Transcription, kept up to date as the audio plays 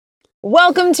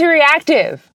Welcome to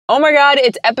Reactive. Oh my God,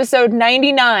 it's episode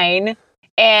 99,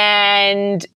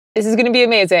 and this is going to be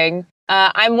amazing.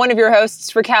 I'm one of your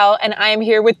hosts, Raquel, and I am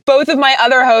here with both of my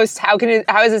other hosts. How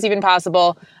is this even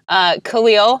possible?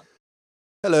 Khalil.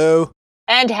 Hello.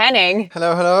 And Henning.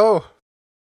 Hello, hello.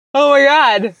 Oh my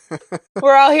God.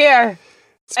 We're all here.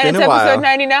 It's been a while. Episode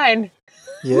 99.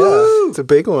 Yeah, Woo! It's a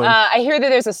big one. I hear that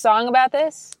there's a song about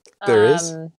this. There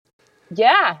is?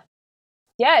 Yeah.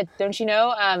 Yeah, don't you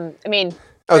know? Oh, granted,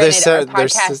 there's our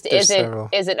podcast there's several.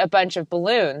 isn't a bunch of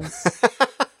balloons,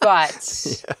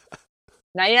 but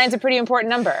 99 is a pretty important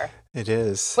number. It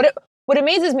is. What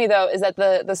amazes me though is that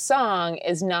the song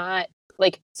is not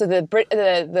like, so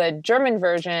the German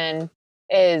version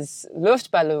is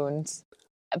Luftballons,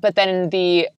 but then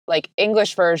the like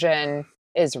English version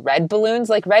is red balloons.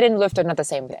 Like red and Luft are not the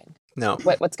same thing. No.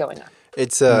 What's going on?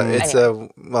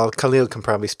 Well, Khalil can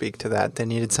probably speak to that. They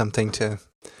needed something to.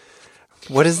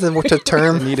 What is the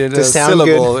term? They needed to a sound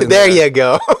syllable. Good. There you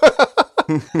go.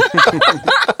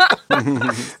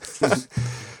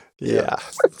 Yeah,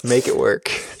 make it work.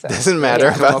 So, Doesn't matter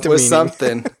about the with meaning.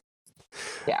 Something.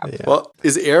 Yeah. Well,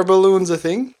 is air balloons a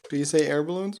thing? Do you say air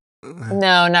balloons?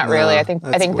 No, not really. I think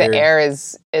weird. the air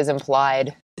is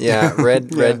implied. Yeah, red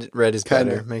is Kinda.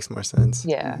 better. Makes more sense.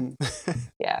 Yeah.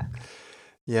 Yeah.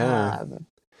 Yeah.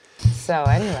 So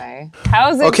anyway,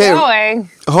 how's it going?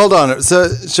 Hold on. So,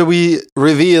 should we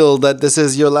reveal that this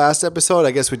is your last episode? I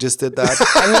guess we just did that.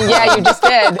 I mean, yeah, you just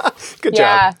did. Good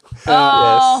Yeah. job.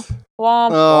 Oh. Yes.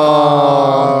 Womp.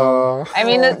 Oh. I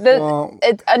mean,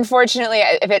 it unfortunately,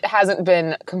 if it hasn't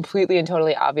been completely and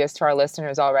totally obvious to our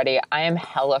listeners already, I am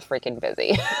hella freaking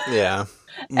busy. Yeah.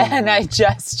 And I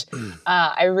just,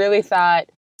 I really thought,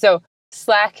 so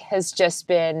Slack has just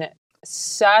been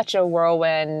such a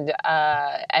whirlwind,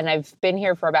 and I've been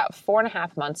here for about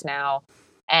 4.5 months now,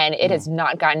 and it has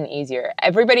not gotten easier.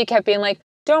 Everybody kept being like,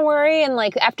 don't worry, and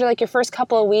like after like your first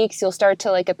couple of weeks, you'll start to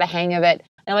like get the hang of it.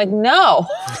 And I'm like, no.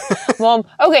 Well,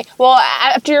 okay, well,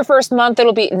 after your first month,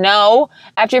 it'll be no.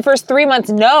 After your first 3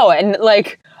 months, no. And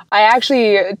like, I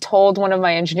actually told one of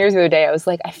my engineers the other day, I was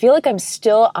like, I feel like I'm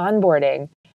still onboarding.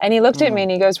 And he looked at me and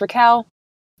he goes, Raquel,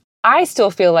 I still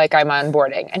feel like I'm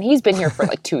onboarding. And he's been here for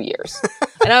like 2 years.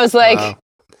 And I was like, Wow.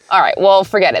 all right, well,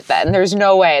 forget it then. There's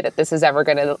no way that this is ever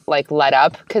going to like let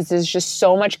up because there's just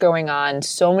so much going on.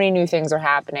 So many new things are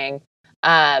happening.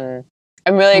 I'm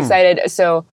really excited.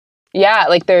 So yeah,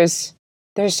 like there's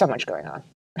so much going on.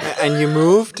 And you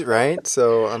moved, right?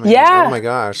 So I mean, Yeah. Oh my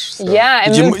gosh. So. Yeah,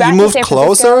 Did you moved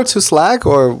closer to Slack,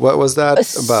 or what was that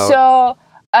about?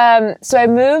 So I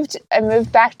moved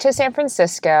back to San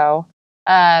Francisco,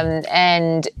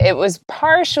 and it was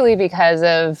partially because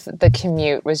of the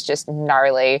commute was just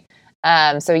gnarly.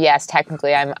 So yes,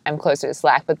 technically I'm closer to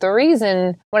Slack, but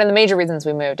one of the major reasons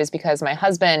we moved is because my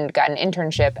husband got an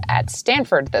internship at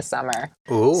Stanford this summer.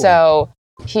 Ooh. So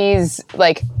he's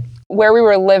like where we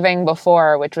were living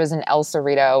before, which was in El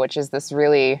Cerrito, which is this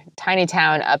really tiny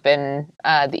town up in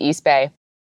the East Bay.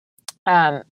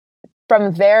 From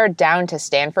there down to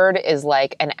Stanford is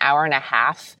like an hour and a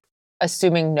half,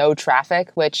 assuming no traffic,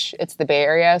 which it's the Bay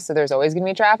Area, so there's always going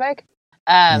to be traffic.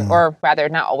 Or rather,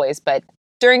 not always, but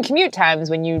during commute times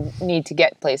when you need to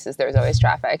get places, there's always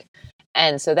traffic.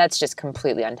 And so that's just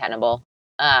completely untenable.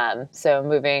 So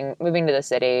moving to the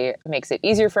city makes it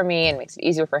easier for me and makes it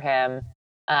easier for him.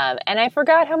 And I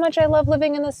forgot how much I love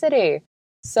living in the city.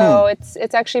 So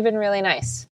it's actually been really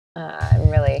nice. I'm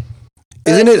really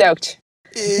stoked.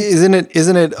 Isn't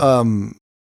it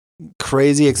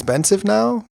crazy expensive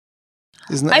now?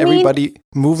 Isn't everybody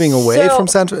moving away from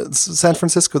San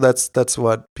Francisco? That's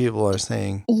what people are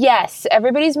saying. Yes,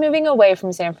 everybody's moving away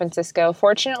from San Francisco.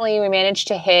 Fortunately, we managed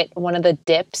to hit one of the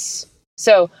dips.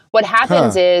 So what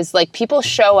happens is like people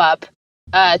show up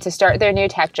to start their new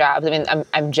tech jobs. I mean,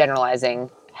 I'm generalizing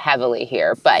heavily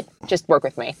here, but just work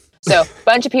with me. So a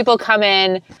bunch of people come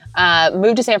in,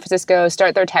 move to San Francisco,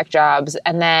 start their tech jobs,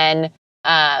 and then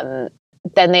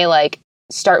they like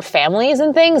start families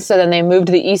and things. So then they move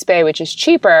to the East Bay, which is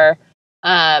cheaper.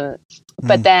 But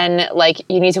then like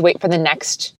you need to wait for the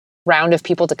next round of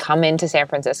people to come into San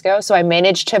Francisco. So I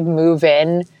managed to move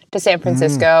in to San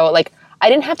Francisco. Like I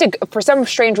didn't have to, for some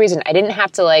strange reason, I didn't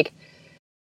have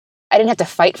to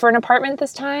fight for an apartment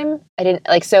this time.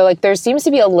 There seems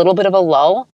to be a little bit of a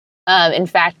lull. In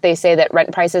fact, they say that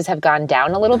rent prices have gone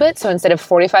down a little bit. So instead of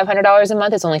 $4,500 a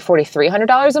month, it's only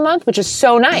 $4,300 a month, which is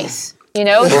so nice. You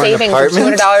know, saving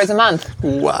 $200 a month.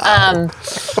 Wow.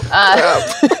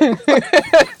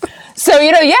 So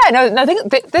nothing.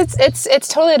 It's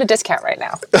totally at a discount right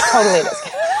now. It's totally at a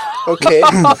discount. Okay.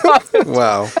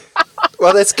 Wow.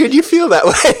 Well, that's good you feel that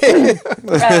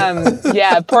way.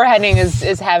 Yeah, poor Henning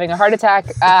is having a heart attack.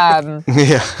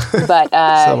 Yeah. But So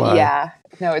am I. yeah,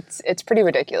 no, it's pretty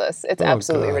ridiculous. It's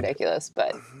absolutely God. ridiculous,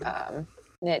 but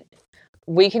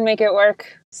we can make it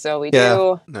work, so we Yeah.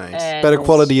 do. Nice. And Better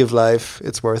quality of life.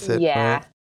 It's worth it. Yeah, right?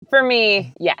 for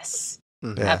me, yes,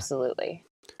 Mhm. Yeah. absolutely.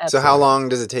 So how long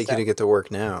does it take you So- to get to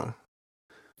work now?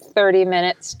 30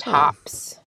 minutes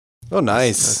tops, Oh,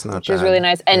 nice. That's not which bad. is really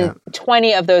nice. And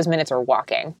 20 of those minutes are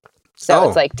walking. So Oh.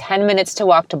 it's like 10 minutes to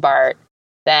walk to BART,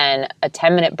 then a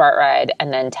 10-minute BART ride,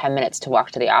 and then 10 minutes to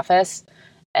walk to the office.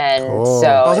 And Cool.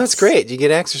 so Oh, that's it's- great. You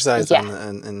get exercise Yeah.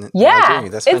 while Yeah, doing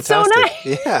it. That's it's so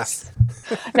fantastic. nice.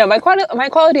 Yeah. No, my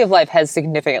quality of life has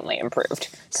significantly improved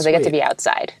because I get to Sweet. be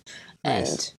outside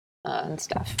Nice. and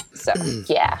stuff. So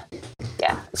yeah,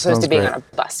 opposed Sounds to being great. on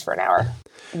a bus for an hour.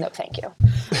 No, thank you.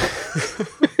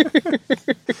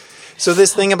 So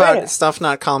this thing about Right. stuff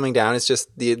not calming down, it's just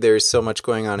there's so much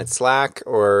going on at Slack,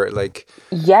 or like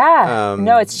Yeah,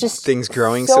 no, it's just things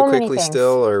growing so so many quickly things.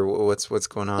 still, or what's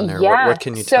going on there? Yeah, What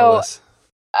can you tell so- us?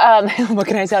 What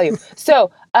can I tell you? So,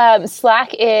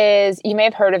 Slack you may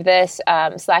have heard of this.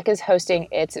 Slack is hosting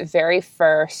its very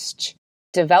first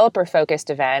developer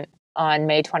focused event on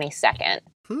May 22nd.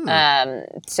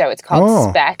 So it's called Oh.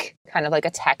 Spec, kind of like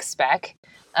a tech spec.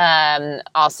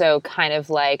 Also kind of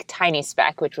like Tiny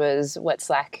Spec, which was what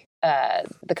Slack,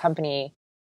 the company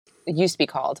used to be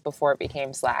called before it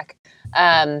became Slack.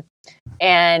 And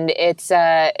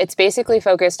it's basically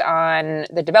focused on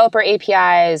the developer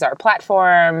APIs, our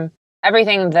platform,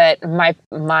 everything that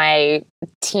my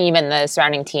team and the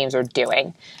surrounding teams are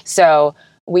doing. So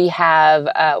we have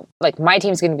like my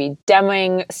team's going to be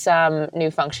demoing some new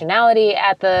functionality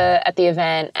at the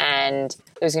event, and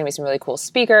there's going to be some really cool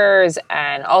speakers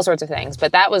and all sorts of things.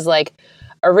 But that was like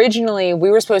originally we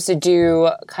were supposed to do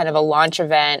kind of a launch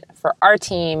event for our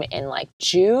team in like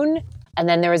June. And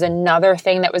then there was another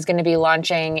thing that was going to be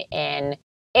launching in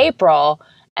April.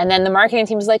 And then the marketing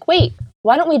team was like, wait,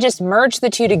 why don't we just merge the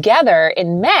two together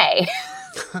in May?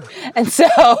 And so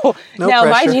now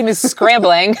my pressure. team is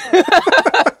scrambling.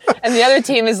 And the other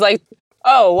team is like,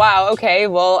 oh, wow, okay,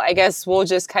 well, I guess we'll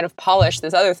just kind of polish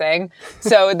this other thing.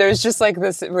 So there's just like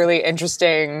this really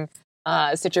interesting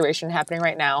situation happening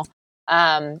right now.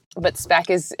 But Spec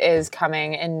is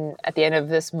coming in at the end of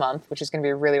this month, which is going to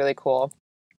be really, really cool.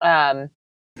 So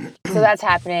that's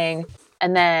happening.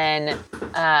 And then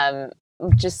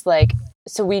Slack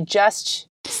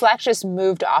just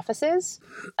moved offices.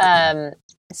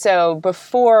 So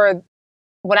before,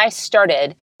 when I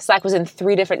started, Slack was in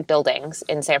 3 different buildings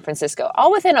in San Francisco,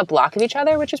 all within a block of each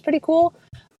other, which is pretty cool.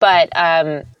 But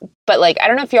like, I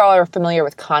don't know if y'all are familiar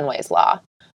with Conway's Law,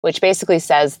 which basically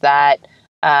says that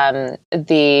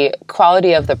the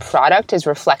quality of the product is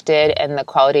reflected in the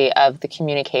quality of the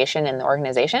communication in the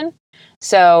organization.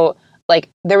 So like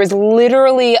there was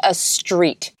literally a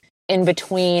street in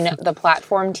between the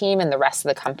platform team and the rest of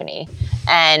the company.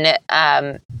 And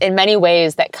in many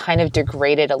ways that kind of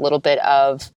degraded a little bit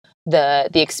of the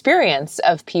experience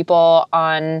of people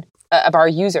of our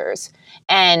users.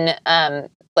 And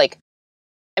like,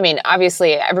 I mean,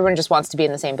 obviously everyone just wants to be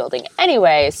in the same building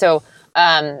anyway. So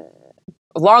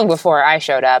long before I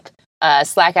showed up,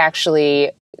 Slack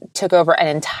actually took over an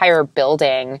entire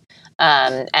building,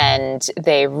 and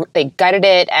they gutted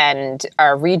it and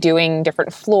are redoing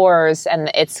different floors, and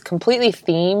it's completely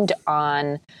themed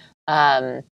on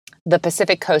the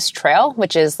Pacific Coast Trail,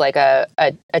 which is like a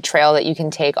trail that you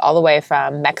can take all the way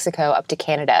from Mexico up to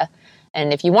Canada.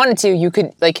 And if you wanted to, you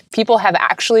could, like, people have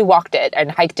actually walked it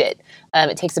and hiked it.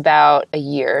 It takes about a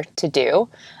year to do.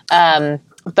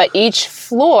 But each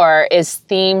floor is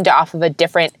themed off of a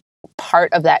different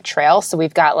part of that trail. So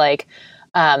we've got like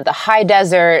the high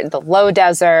desert, the low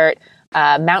desert,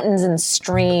 mountains and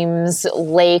streams,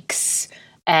 lakes,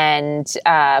 and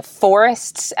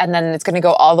forests. And then it's going to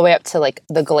go all the way up to like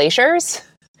the glaciers.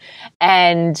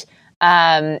 And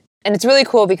it's really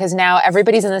cool because now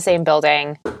everybody's in the same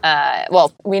building.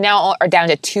 Well, we now are down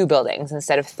to 2 buildings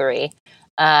instead of 3.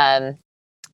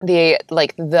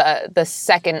 The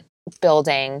second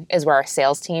building is where our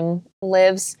sales team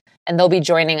lives, and they'll be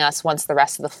joining us once the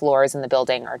rest of the floors in the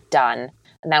building are done,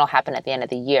 and that'll happen at the end of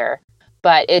the year.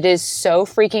 But it is so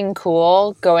freaking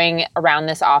cool going around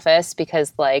this office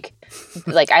because like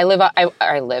I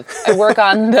work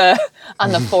on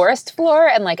the forest floor,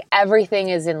 and like everything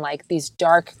is in like these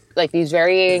dark, like these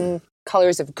varying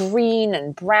colors of green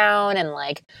and brown, and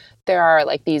like there are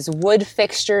like these wood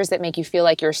fixtures that make you feel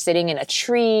like you're sitting in a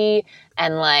tree,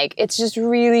 and like it's just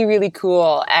really, really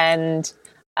cool. And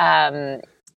so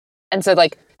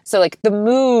like So like the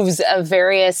moves of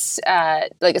various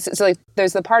like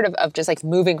there's the part of just like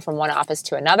moving from one office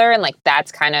to another, and like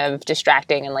that's kind of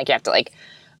distracting, and like you have to like,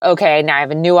 okay, now I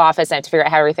have a new office, I have to figure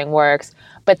out how everything works.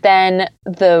 But then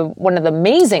one of the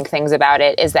amazing things about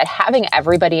it is that having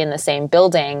everybody in the same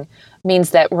building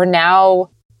means that we're now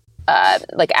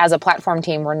like as a platform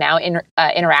team, we're now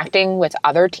interacting with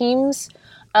other teams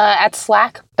at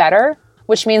Slack better,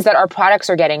 which means that our products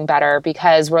are getting better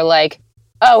because we're like,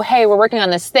 oh, hey, we're working on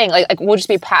this thing. Like we'll just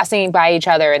be passing by each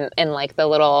other in like the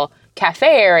little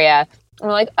cafe area. And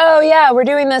we're like, oh yeah, we're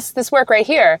doing this work right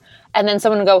here. And then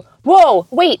someone will go, whoa,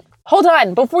 wait, hold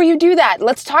on. Before you do that,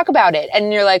 let's talk about it.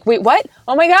 And you're like, wait, what?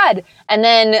 Oh my God. And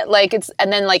then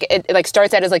it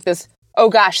starts out as like this, oh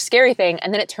gosh, scary thing.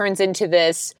 And then it turns into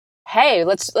this, hey,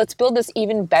 let's build this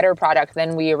even better product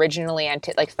than we originally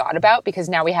thought about, because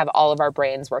now we have all of our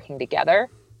brains working together.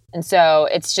 And so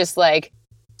it's just like,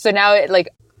 so now it like,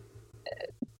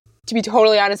 to be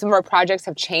totally honest, some of our projects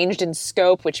have changed in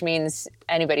scope, which means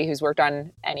anybody who's worked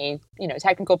on any,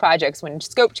 technical projects, when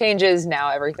scope changes, now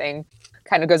everything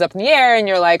kind of goes up in the air and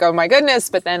you're like, oh my goodness,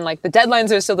 but then like the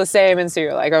deadlines are still the same. And so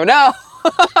you're like, oh no.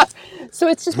 So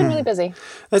it's just been really busy.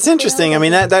 That's interesting. I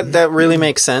mean, that really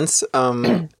makes sense.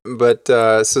 But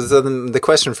so then the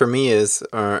question for me is,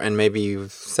 and maybe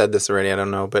you've said this already, I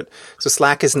don't know, but so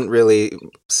Slack isn't really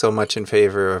so much in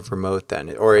favor of remote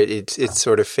then, or it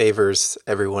sort of favors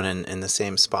everyone in the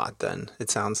same spot then, it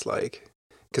sounds like.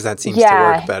 Because that seems to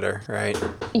work better, right?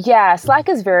 Yeah, Slack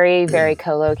is very, very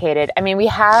co-located. I mean, we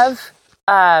have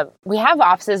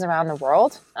offices around the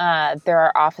world. There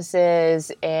are offices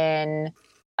in,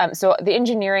 so the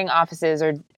engineering offices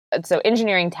so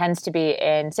engineering tends to be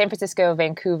in San Francisco,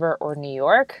 Vancouver, or New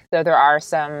York, though there are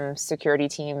some security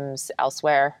teams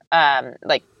elsewhere,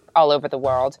 like all over the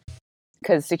world,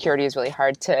 because security is really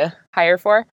hard to hire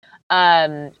for.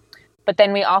 But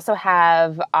then we also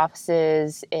have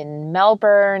offices in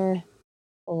Melbourne,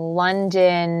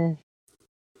 London,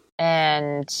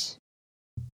 and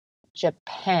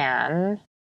Japan,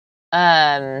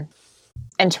 and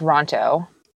Toronto.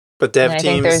 But dev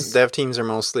teams are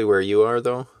mostly where you are,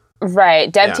 though?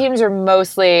 Right. Dev teams are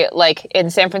mostly like in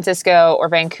San Francisco or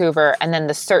Vancouver, and then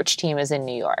the search team is in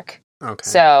New York. Okay.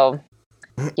 So,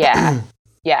 yeah,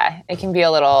 it can be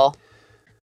a little.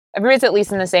 Everybody's at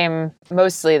least in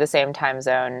mostly the same time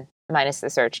zone, minus the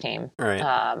search team. Right.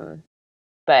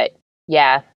 But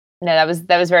yeah, no,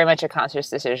 that was very much a conscious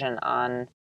decision on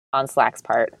Slack's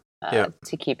part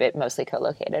to keep it mostly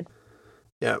co-located.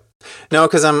 Yeah. No,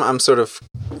 because I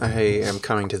am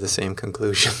coming to the same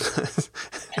conclusion.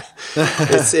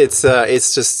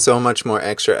 It's just so much more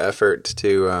extra effort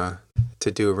to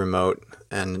do a remote,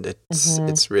 and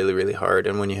it's really, really hard.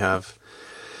 And when you have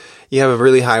a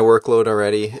really high workload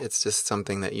already, it's just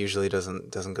something that usually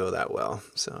doesn't go that well.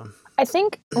 So I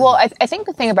think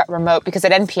the thing about remote, because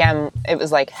at NPM it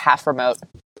was like half remote.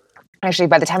 Actually,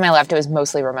 by the time I left, it was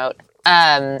mostly remote.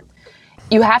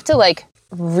 You have to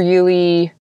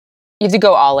you have to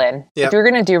go all in. Yep. If you're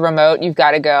going to do remote, you've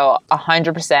got to go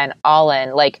 100% all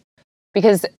in.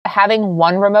 Because having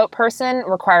one remote person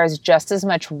requires just as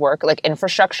much work, like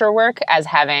infrastructure work, as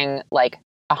having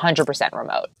 100%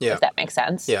 remote. Yeah. If that makes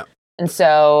sense. Yeah. And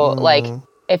so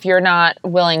if you're not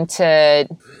willing to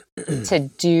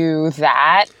do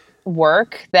that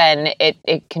work, then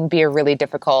it can be a really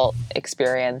difficult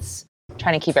experience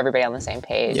trying to keep everybody on the same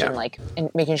page and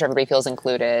making sure everybody feels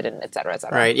included, and et cetera, et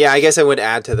cetera. Right. Yeah, I guess I would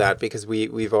add to that, because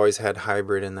we've always had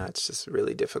hybrid, and that's just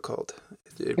really difficult.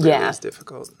 It really is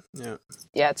difficult. Yeah.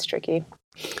 Yeah, it's tricky.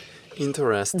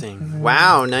 Interesting. Mm-hmm.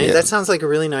 Wow. Nice. Yeah. That sounds like a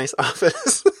really nice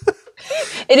office.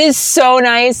 It is so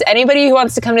nice. Anybody who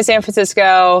wants to come to San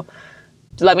Francisco,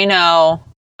 let me know.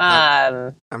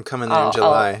 I'm coming there in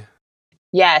July.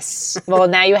 Yes. Well,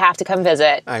 now you have to come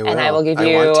visit. I will. And I will give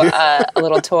you a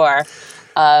little tour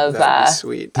of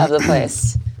the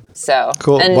place. So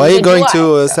cool. Why are you going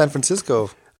to San Francisco?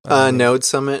 Node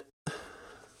Summit.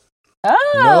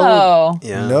 Oh.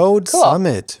 Node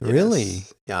Summit. Really?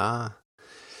 Yes. Yeah.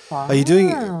 Wow. Are you doing?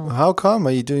 How come?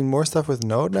 Are you doing more stuff with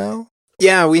Node now?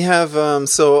 Yeah, we have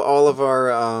so all of our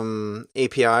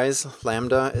APIs,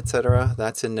 Lambda, etc.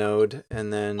 That's in Node,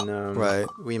 and then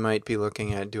we might be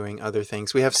looking at doing other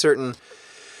things. We have certain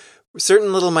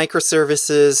little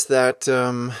microservices that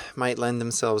might lend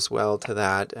themselves well to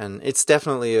that, and it's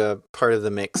definitely a part of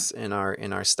the mix in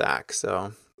our stack.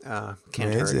 So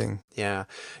can't Amazing. hurt.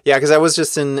 Yeah, because I was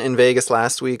just in Vegas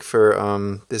last week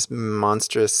for this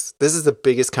monstrous. This is the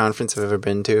biggest conference I've ever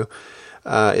been to.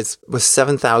 It was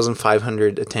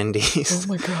 7,500 attendees. Oh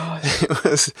my god!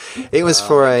 It was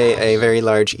for a very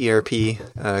large ERP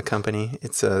company.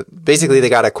 It's basically they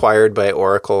got acquired by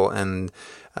Oracle, and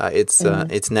it's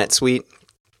NetSuite.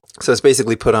 So it's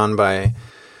basically put on by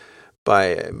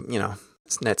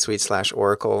it's NetSuite /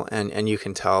 Oracle, and you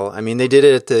can tell. I mean, they did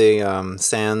it at the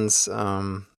Sands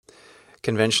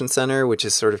Convention Center, which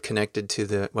is sort of connected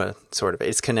to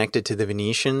it's connected to the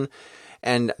Venetian,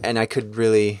 and I could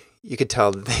really. You could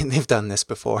tell they've done this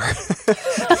before.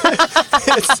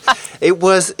 It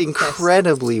was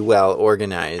incredibly well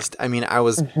organized. I mean, I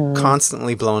was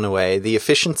constantly blown away. The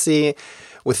efficiency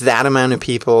with that amount of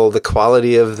people, the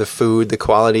quality of the food, the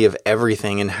quality of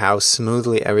everything, and how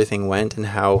smoothly everything went, and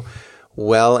how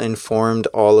well informed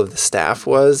all of the staff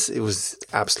was. It was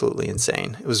absolutely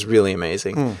insane. It was really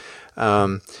amazing.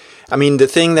 I mean, the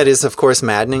thing that is, of course,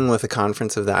 maddening with a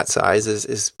conference of that size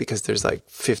is because there's like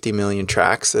 50 million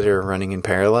tracks that are running in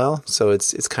parallel. So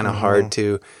it's kind of hard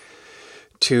to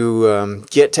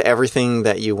get to everything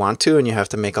that you want to, and you have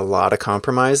to make a lot of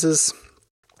compromises.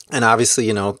 And obviously,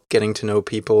 getting to know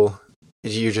people,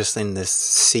 you're just in this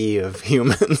sea of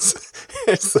humans.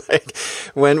 It's like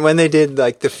when they did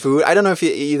like the food. I don't know if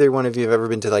either one of you have ever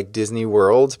been to like Disney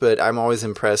World, but I'm always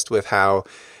impressed with how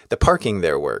the parking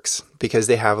there works, because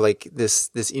they have like this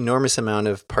enormous amount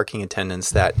of parking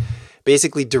attendants that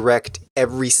basically direct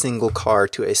every single car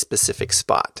to a specific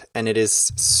spot, and it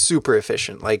is super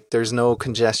efficient. Like there's no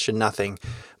congestion, nothing.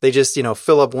 They just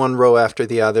fill up one row after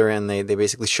the other, and they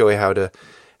basically show you how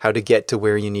to get to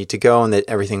where you need to go, and that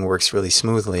everything works really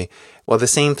smoothly. Well, the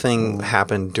same thing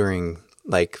happened during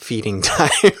like feeding time.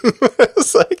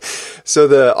 It's like,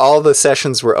 so all the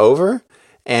sessions were over,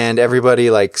 and everybody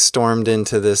like stormed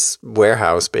into this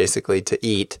warehouse basically to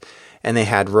eat. And they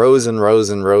had rows and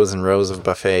rows and rows and rows of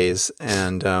buffets,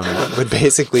 and would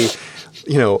basically,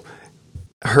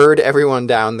 herd everyone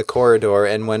down the corridor.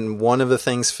 And when one of the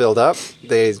things filled up,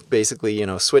 they basically,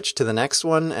 switched to the next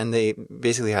one. And they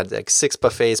basically had like 6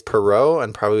 buffets per row,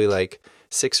 and probably like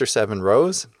 6 or 7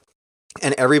 rows.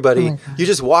 And everybody, you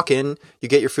just walk in, you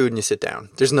get your food, and you sit down.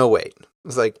 There's no wait. It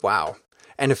was like, wow.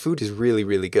 And the food is really,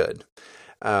 really good.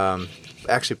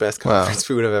 Actually, best conference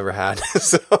food I've ever had.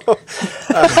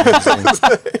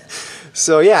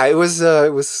 So yeah, it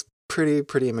was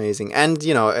pretty amazing, and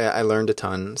I learned a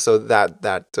ton. So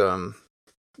that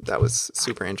was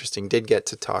super interesting. Did get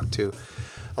to talk to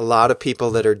a lot of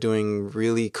people that are doing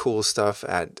really cool stuff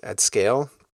at scale,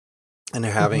 and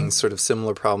they're having sort of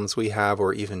similar problems we have,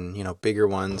 or even bigger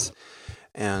ones,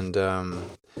 and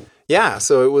yeah,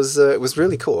 so it was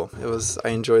really cool. I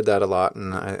enjoyed that a lot,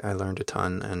 and I learned a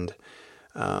ton, and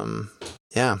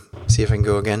yeah, see if I can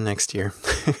go again next year.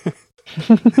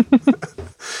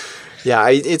 Yeah,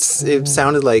 it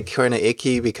sounded like kind of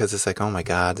icky, because it's like, oh my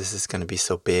god, this is going to be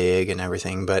so big and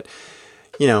everything, but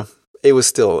it was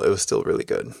still really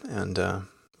good, and it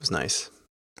was nice.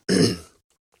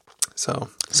 So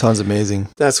sounds amazing.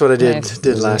 That's what I did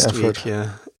last week.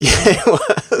 Yeah, it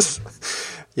was.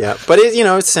 Yeah, but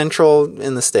it's central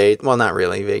in the state. Well, not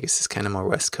really. Vegas is kind of more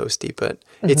West Coasty, but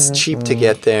it's cheap to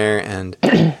get there, and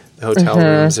the hotel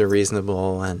rooms are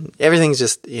reasonable, and everything's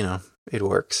just, it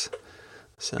works.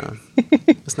 So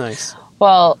it's nice.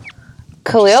 Well,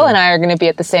 Khalil and I are going to be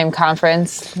at the same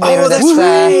conference later that's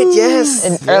right. Yes.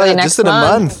 In early next just in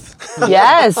month. a month.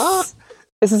 Yes.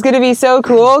 This is going to be so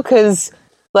cool, because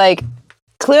like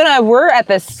Khalil and I were at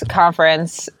this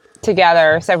conference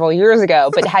together several years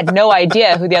ago, but had no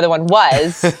idea who the other one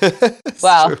was.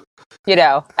 Well,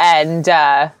 and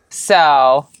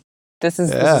so this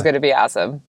is going to be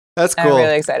awesome. That's cool. I'm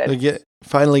really excited.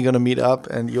 Finally going to meet up,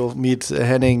 and you'll meet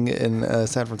Henning in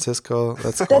San Francisco.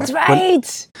 That's cool. That's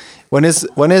right. When is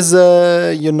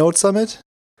your Node Summit?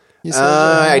 You said,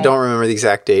 I don't remember the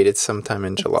exact date. It's sometime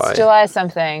in July. It's July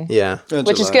something. Yeah,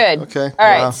 which is good. Okay. All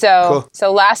right. So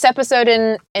last episode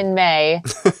in May.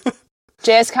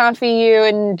 JSConf EU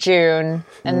in June,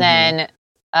 and then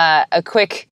a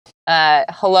quick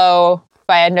hello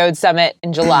via Node Summit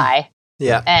in July.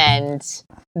 Yeah. And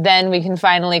then we can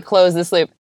finally close this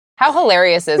loop. How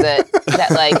hilarious is it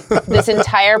that like this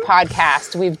entire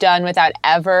podcast we've done without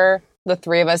ever the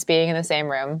three of us being in the same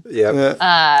room?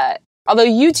 Yeah. Although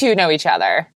you two know each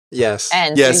other. Yes.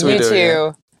 And yes, you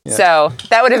two. Yeah. So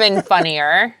that would have been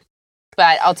funnier,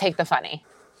 but I'll take the funny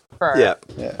for now.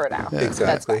 Yeah. Exactly.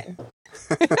 That's fine.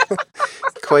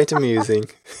 Quite amusing.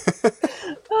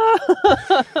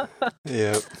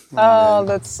 Yeah. Oh,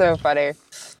 that's so funny.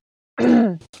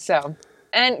 So,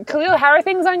 and Khalil, how are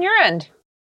things on your end?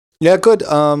 Yeah, good.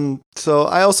 So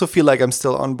I also feel like I'm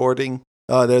still onboarding.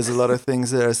 There's a lot of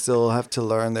things that I still have to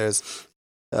learn. There's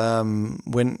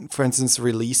when, for instance,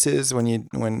 releases,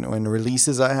 when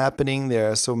releases are happening,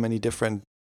 there are so many different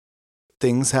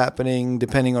things happening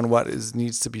depending on what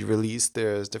needs to be released.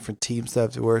 There's different teams that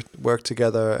have to work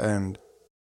together, and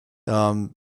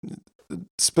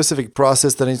specific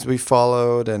process that needs to be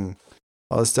followed, and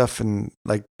all this stuff. And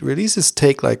like releases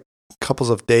take like couples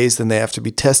of days, then they have to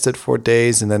be tested for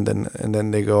days, and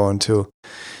then they go on to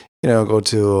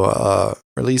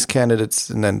release candidates,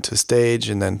 and then to stage,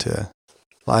 and then to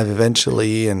live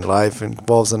eventually, and live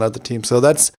involves another team. So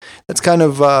that's kind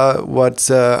of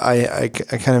what I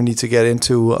kind of need to get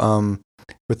into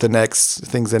with the next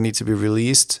things that need to be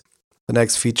released, the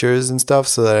next features and stuff,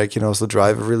 so that I can also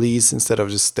drive a release instead of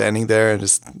just standing there and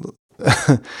just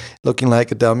looking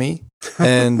like a dummy.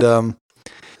 And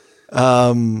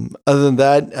other than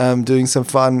that, I'm doing some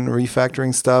fun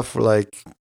refactoring stuff, like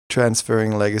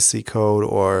transferring legacy code,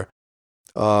 or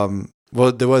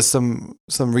there was some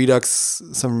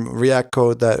React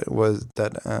code that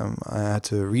I had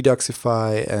to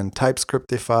Reduxify and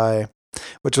TypeScriptify,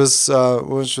 which was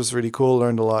really cool.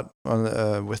 Learned a lot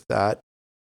with that,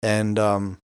 and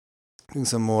doing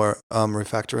some more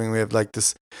refactoring. We have like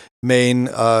this main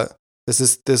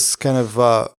this kind of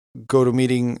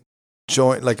GoToMeeting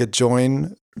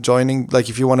joining, like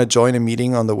if you want to join a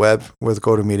meeting on the web with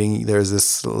GoToMeeting, there's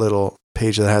this little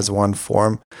page that has one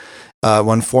form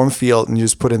field, and you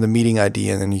just put in the meeting ID,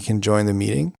 and then you can join the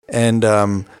meeting. And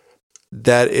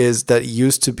that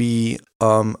used to be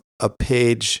a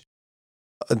page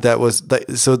that was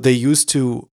so they used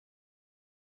to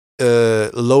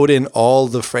load in all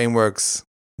the frameworks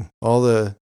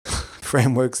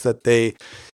that they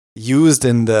used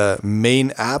in the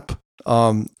main app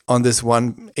on this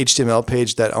one HTML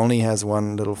page that only has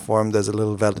one little form. There's a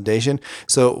little validation,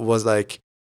 so it was like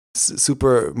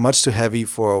super much too heavy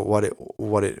for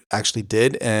what it actually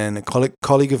did. And a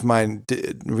colleague of mine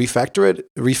refactored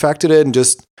it and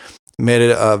just made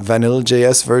it a vanilla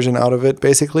JS version out of it,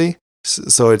 basically.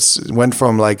 So it went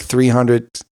from like 300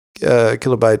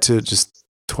 kilobyte to just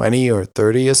 20 or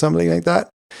 30 or something like that.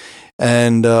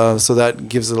 And so that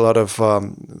gives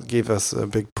gave us a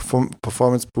big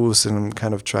performance boost, and I'm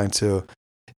kind of trying to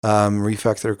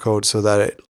refactor code so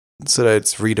that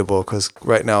it's readable, because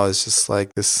right now it's just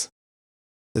like this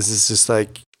is just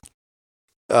like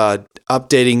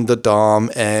updating the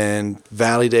DOM and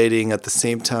validating at the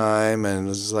same time, and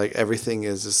it's just like everything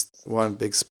is just one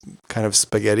big kind of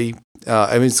spaghetti.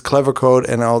 I mean, it's clever code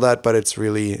and all that, but it's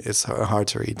hard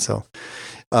to read. So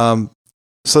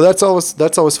so that's always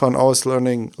fun, always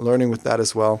learning with that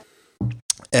as well.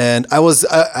 And I was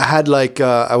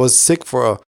sick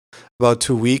for about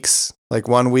 2 weeks. Like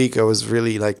 1 week I was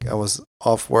really I was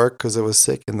off work because I was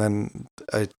sick, and then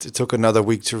it took another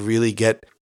week to really get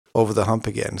over the hump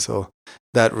again. So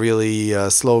that really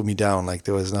slowed me down. Like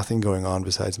there was nothing going on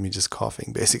besides me just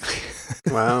coughing, basically.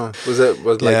 Wow. Was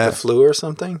the flu or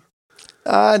something?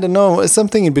 I don't know. It's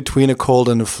something in between a cold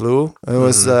and a flu. It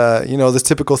was this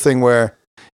typical thing where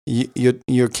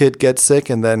your kid gets sick,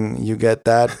 and then you get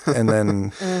that, and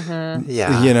then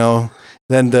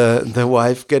then the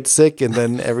wife gets sick, and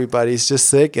then everybody's just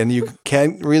sick, and you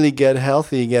can't really get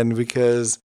healthy again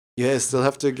because you still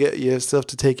have to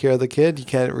take care of the kid. You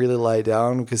can't really lie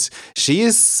down because she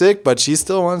is sick, but she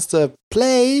still wants to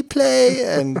play,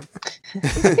 and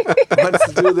wants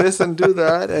to do this and do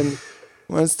that, and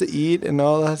wants to eat and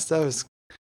all that stuff. It's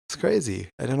crazy.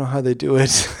 I don't know how they do it.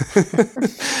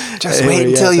 Just wait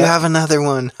until you have another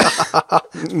one. Oh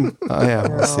yeah,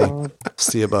 we'll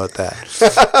see about that.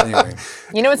 Anyway,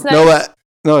 it's nice.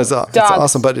 No, it's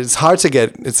awesome, but it's hard to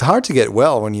get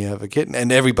well when you have a kid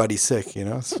and everybody's sick.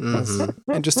 It's an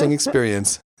interesting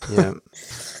experience. Yeah,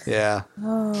 yeah.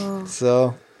 Oh.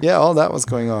 So all that was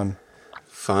going on.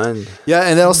 Fun. Yeah,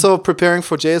 and also preparing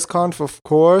for JSConf, of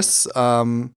course.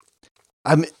 I'm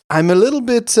a little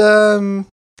bit. I'm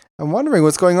wondering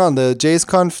what's going on. The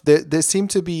JSConf, there seem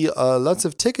to be lots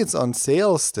of tickets on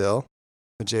sale still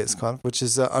for JSConf, which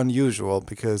is unusual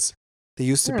because they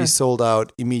used to be sold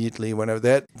out immediately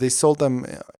whenever they sold them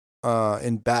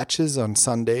in batches on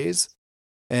Sundays,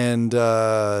 and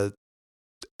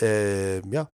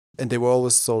and they were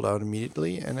always sold out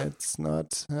immediately, and it's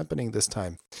not happening this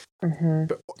time. Mm-hmm.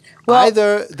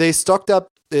 Either they stocked up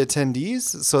the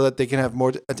attendees so that they can have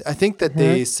more. I think that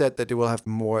they said that they will have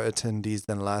more attendees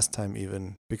than last time,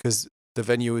 even because the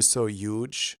venue is so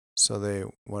huge. So they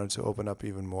wanted to open up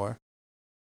even more.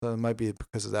 So it might be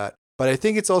because of that. But I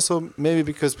think it's also maybe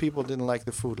because people didn't like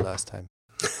the food last time.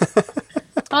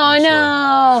 Oh,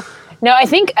 no. No, I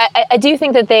do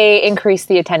think that they increased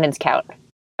the attendance count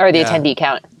or the attendee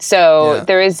count. So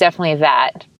there is definitely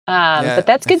that. But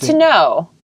that's good to know.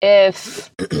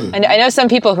 if I know some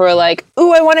people who are like,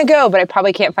 "Ooh, I want to go, but I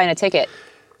probably can't find a ticket."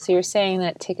 So you're saying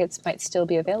that tickets might still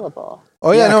be available?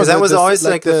 Oh yeah, no, because that was always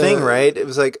like the thing, right? It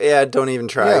was like, yeah, don't even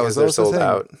try because they're sold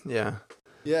out. Yeah.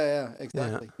 Yeah,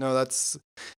 exactly. Yeah.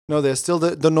 There's still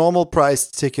the normal price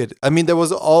ticket. I mean, there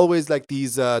was always like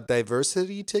these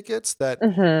diversity tickets that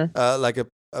like a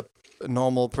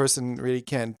normal person really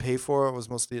can't pay for. It was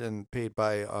mostly then paid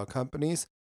by companies.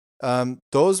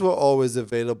 Those were always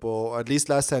available, or at least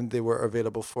last time they were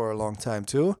available for a long time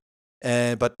too.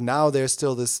 But now there's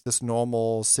still this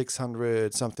normal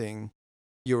 600 something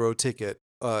euro ticket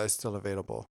is still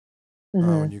available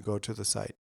when you go to the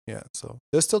site. Yeah, so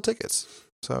there's still tickets.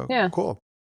 So cool.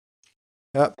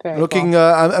 Yeah, looking. Cool.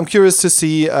 I'm curious to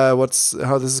see how this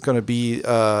is going to be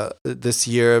this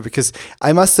year, because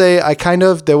I must say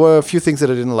there were a few things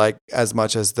that I didn't like as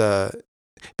much as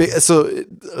So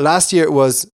last year it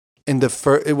was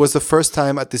the first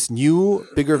time at this new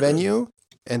bigger venue,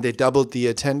 and they doubled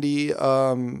the attendee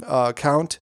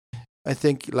count. I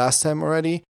think last time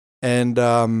already, and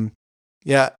and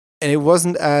it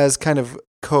wasn't as kind of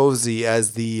cozy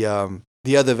as the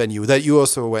other venue that you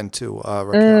also went to,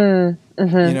 Raquel.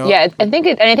 You know? Yeah, I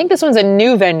think this one's a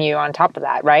new venue on top of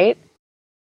that, right?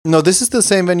 No, this is the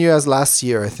same venue as last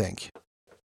year, I think.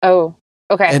 Oh,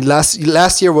 okay. And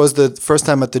last year was the first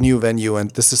time at the new venue,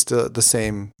 and this is the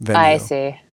same venue. I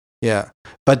see. Yeah,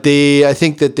 but I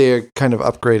think that they're kind of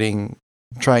upgrading,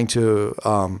 trying to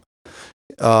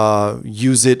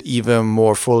use it even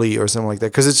more fully or something like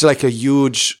that, because it's like a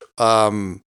huge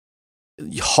hall,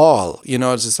 you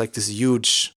know. It's just like this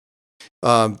huge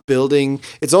building.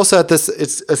 It's also at this.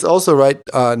 It's also right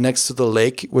next to the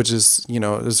lake, which is, you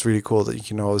know, it's really cool that you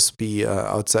can always be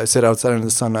sit outside in the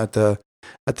sun at the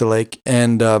lake.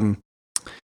 And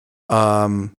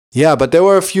but there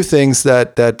were a few things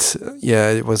that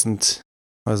it wasn't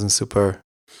super.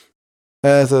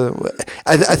 I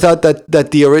thought that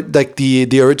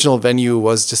the original venue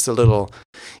was just a little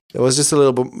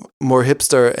bit more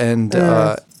hipster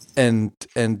and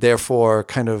therefore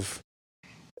kind of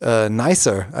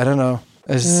nicer. I don't know.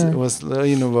 It was,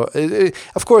 you know,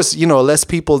 of course, you know, less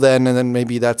people then, and then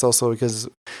maybe that's also because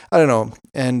I don't know.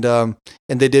 And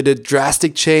they did a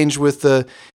drastic change with the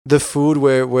food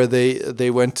where they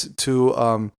went to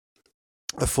a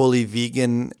fully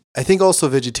vegan, I think also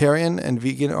vegetarian and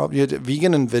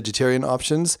vegan and vegetarian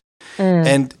options.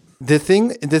 And the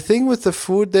thing with the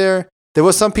food there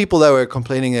was some people that were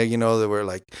complaining, you know, they were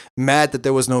like mad that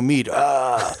there was no meat.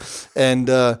 And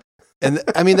I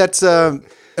mean, that's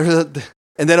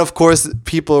and then of course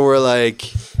people were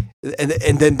like,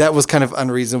 and then that was kind of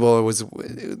unreasonable.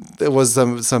 There was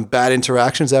some bad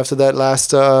interactions after that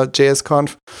last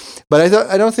JSConf, but I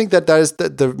don't think that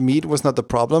the meat was not the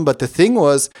problem. But the thing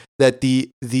was that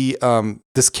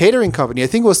this catering company, I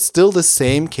think, was still the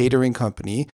same catering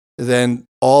company than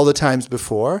all the times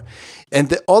before,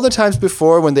 and all the times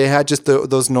before when they had just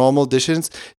those normal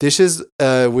dishes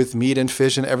with meat and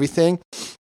fish and everything.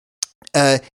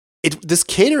 This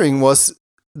catering was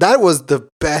the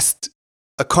best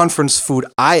conference food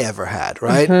I ever had,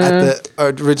 right? At the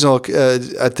original,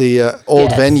 at the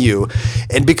old venue.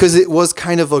 And because it was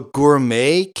kind of a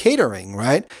gourmet catering,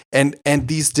 right? And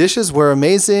these dishes were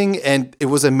amazing, and it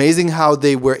was amazing how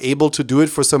they were able to do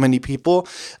it for so many people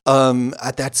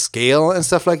at that scale and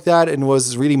stuff like that, and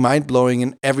was really mind-blowing,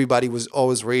 and everybody was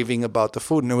always raving about the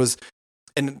food,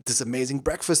 and this amazing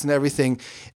breakfast and everything,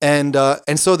 and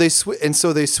so they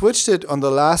switched it on the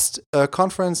last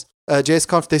conference,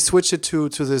 JSConf. They switched it to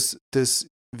this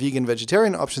vegan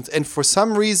vegetarian options, and for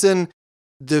some reason,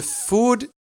 the food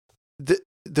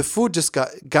just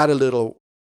got a little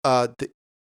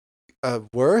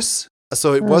worse.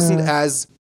 So it wasn't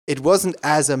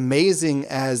as amazing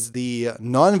as the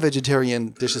non-vegetarian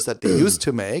dishes that they used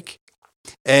to make.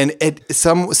 And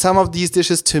some of these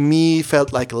dishes to me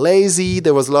felt like lazy.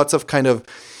 There was lots of kind of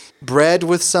bread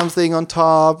with something on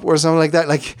top or something like that.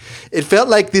 Like, it felt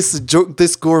like this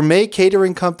gourmet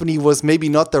catering company was maybe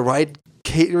not the right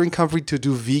catering company to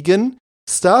do vegan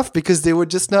stuff, because they were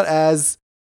just not as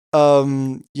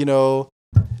you know,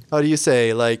 how do you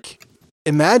say, like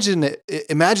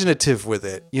imaginative with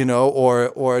it, you know,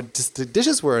 or just the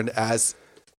dishes weren't as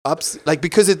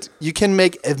because you can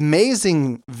make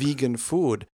amazing vegan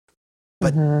food,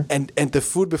 but and the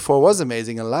food before was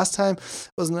amazing, and last time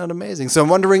was not amazing. So I'm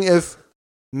wondering if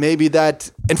maybe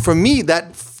that, and for me,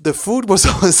 that the food was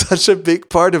always such a big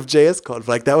part of JSConf.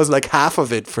 Like, that was like half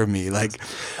of it for me. Like,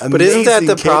 but isn't that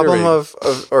the problem of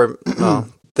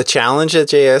the challenge that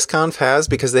JSConf has,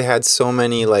 because they had so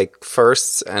many like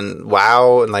firsts and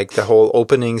wow, and like the whole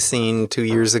opening scene 2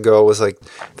 years ago was like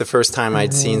the first time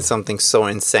I'd seen something so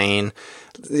insanely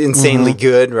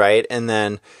good, right? And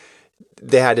then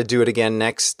they had to do it again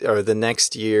the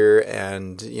next year,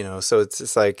 and you know, so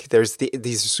it's like there's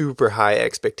these super high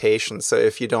expectations. So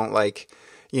if you don't like,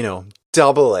 you know,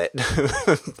 double it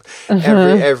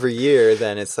every year,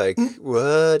 then it's like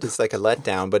what? It's like a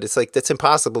letdown. But it's like that's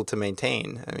impossible to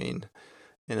maintain. I mean,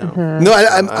 you know.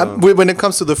 No, when it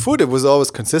comes to the food, it was always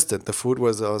consistent. The food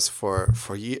was always for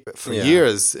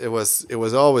years. It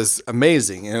was always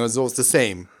amazing, and it was always the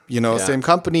same. You know, same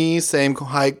company, same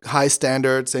high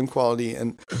standard, same quality,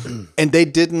 and they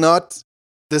did not.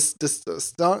 This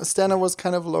standard was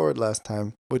kind of lowered last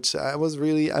time, which I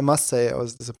must say, I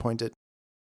was disappointed,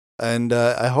 and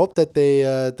I hope that they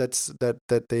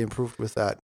that they improved with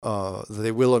that.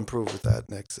 They will improve with that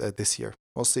this year.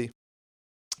 We'll see.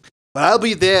 But I'll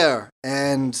be there,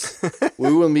 and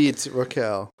we will meet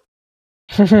Raquel.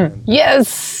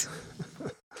 Yes.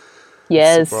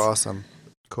 Yes. Super awesome.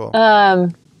 Cool.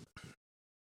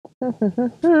 So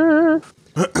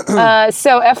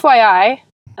FYI,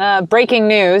 breaking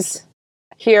news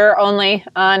here only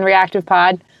on Reactive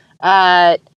Pod.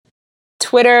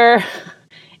 Twitter,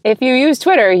 if you use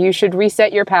Twitter, you should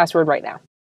reset your password right now.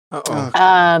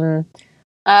 Uh-oh.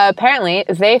 Apparently,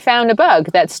 they found a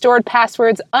bug that stored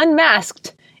passwords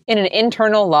unmasked in an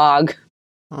internal log.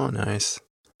 Oh, nice.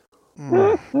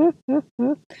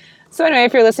 So anyway,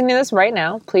 if you're listening to this right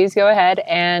now, please go ahead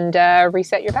and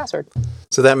reset your password.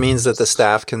 So that means that the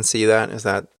staff can see that? Is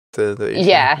that the issue?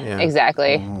 Yeah,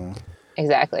 exactly.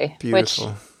 Exactly. Beautiful.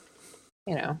 Which,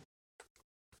 you know.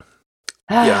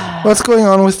 Yeah. What's going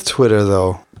on with Twitter,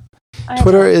 though?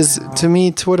 Twitter is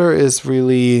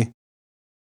really,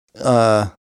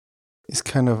 is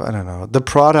kind of, I don't know. The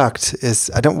product is,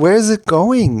 where is it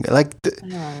going? Like, I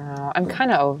don't know. I'm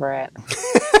kind of over it.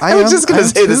 I was just going to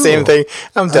say the same thing.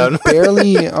 I'm done. I'm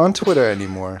barely on Twitter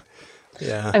anymore.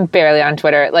 Yeah. I'm barely on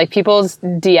Twitter. Like, people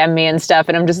DM me and stuff,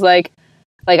 and I'm just like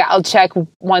I'll check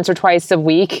once or twice a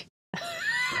week.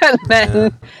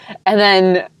 and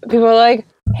then people are like,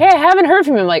 hey, I haven't heard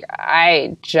from you. I'm like,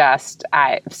 I'm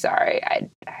sorry.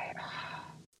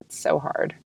 It's so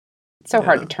hard. It's so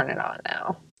hard to turn it on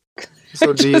now.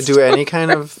 So do you do any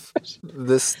kind of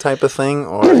this type of thing,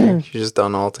 or you just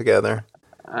done all together?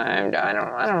 I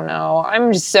don't know.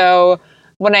 I'm just so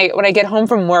when I get home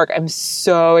from work, I'm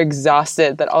so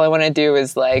exhausted that all I want to do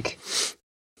is like,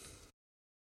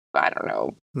 I don't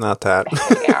know, not that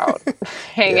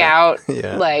hang out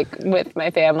like with my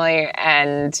family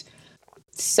and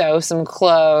sew some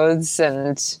clothes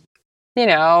and, you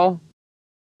know,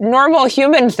 normal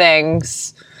human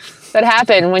things that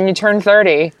happen when you turn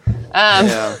 30.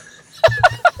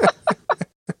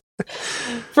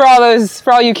 For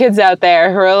all you kids out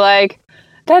there who are like,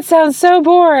 that sounds so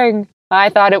boring. I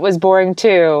thought it was boring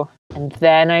too. And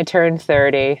then I turned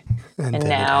 30. And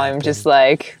now I'm just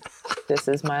like, this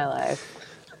is my life.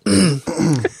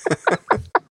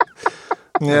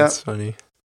 That's funny.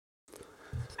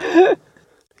 It's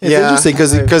interesting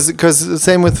because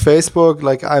same with Facebook.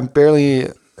 Like I'm barely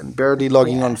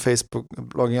logging on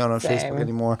Facebook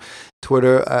anymore.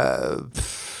 Twitter,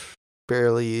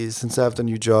 barely, since I have the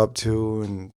new job too,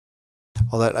 and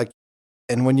all that. Like,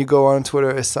 and when you go on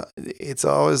Twitter, it's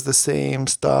always the same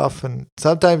stuff, and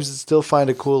sometimes you still find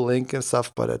a cool link and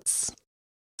stuff, but it's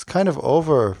kind of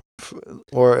over,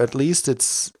 or at least there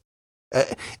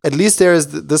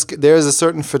is a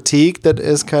certain fatigue that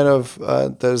is kind of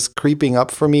that's creeping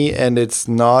up for me, and it's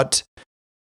not,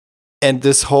 and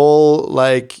this whole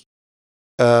like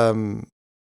you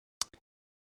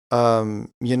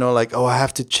know, like, oh, I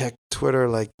have to check Twitter,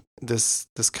 like this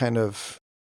kind of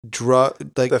drug,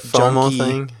 like the FOMO junky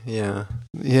thing,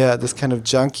 this kind of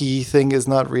junky thing is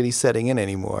not really setting in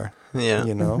anymore. Yeah,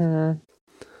 you know,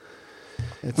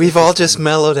 we've all just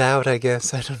mellowed out, I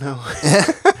guess. I don't know,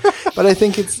 but I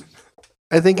think it's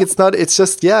not. It's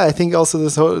just I think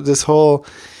also this whole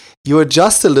you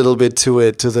adjust a little bit to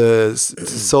the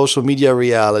social media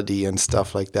reality and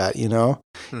stuff like that, you know.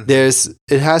 It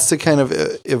has to kind of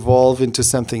evolve into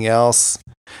something else.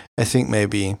 I think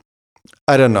maybe,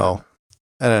 I don't know.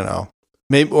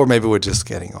 Maybe we're just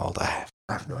getting old. I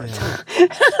have no idea.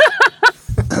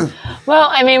 Well,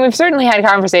 I mean, we've certainly had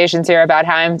conversations here about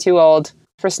how I'm too old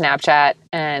for Snapchat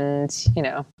and, you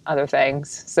know, other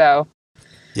things. So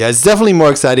yeah, it's definitely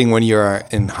more exciting when you're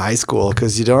in high school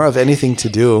because you don't have anything to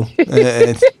do.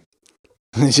 and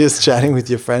just chatting with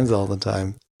your friends all the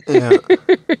time. Yeah.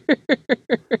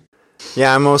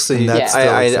 Yeah, I'm mostly.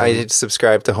 I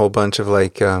subscribe to a whole bunch of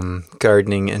like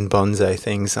gardening and bonsai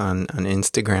things on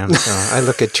Instagram. So I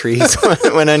look at trees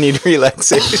when I need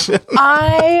relaxation.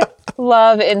 I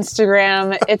love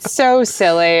Instagram. It's so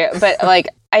silly, but like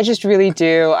I just really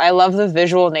do. I love the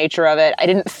visual nature of it. I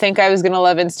didn't think I was going to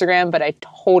love Instagram, but I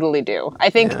totally do. I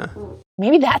think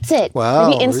maybe that's it. Wow,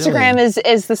 maybe Instagram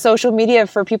is the social media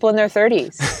for people in their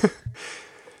 30s.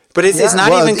 But it's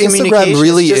not even communication. Instagram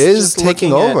really just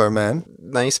taking over, man.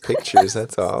 Nice pictures.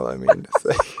 That's all. I mean, it's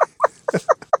like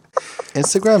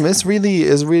Instagram is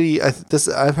really.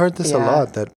 I've heard this a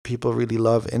lot, that people really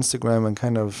love Instagram and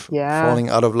kind of falling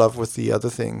out of love with the other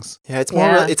things. Yeah,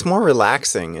 it's more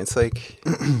relaxing. It's like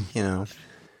Yeah.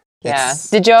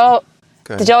 Did y'all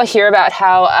hear about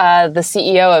how the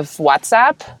CEO of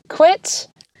WhatsApp quit?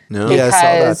 No. Yeah, I saw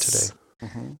that today.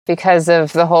 Because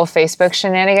of the whole Facebook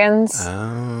shenanigans.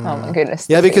 Oh my goodness.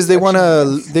 Yeah, because they wanna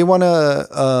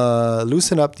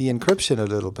loosen up the encryption a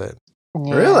little bit.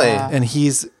 Yeah. Really? And he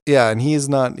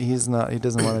doesn't want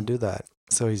to do that.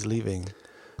 So he's leaving.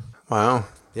 Wow.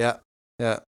 Yeah.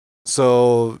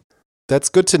 So that's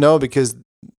good to know, because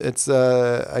it's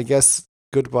I guess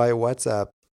goodbye WhatsApp.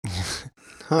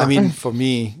 I mean, for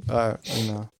me,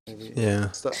 maybe we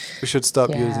should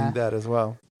stop using that as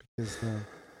well. Because,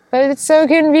 but it's so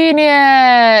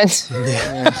convenient.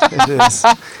 It is.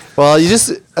 Well,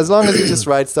 as long as you just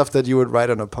write stuff that you would write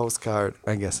on a postcard,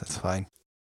 I guess that's fine.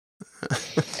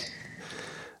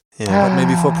 But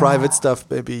maybe for private stuff,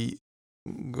 maybe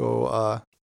go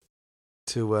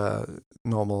to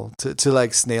normal to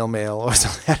like snail mail or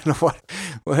something. I don't know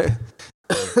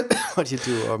what you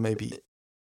do, or maybe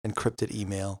encrypted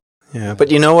email. Yeah,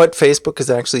 but you know what Facebook is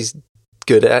actually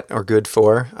good at, or good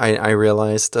for? I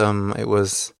realized it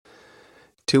was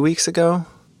 2 weeks ago.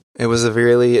 It was a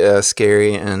really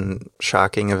scary and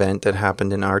shocking event that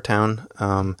happened in our town.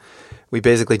 We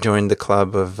basically joined the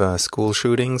club of school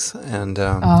shootings, and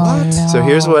so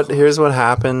here's what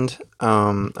happened.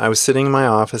 I was sitting in my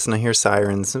office and I hear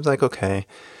sirens. I was like, okay,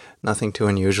 nothing too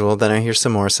unusual. Then I hear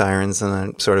some more sirens, and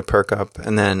I sort of perk up,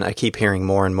 and then I keep hearing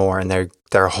more and more, and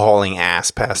they're hauling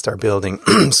ass past our building.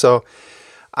 So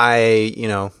I,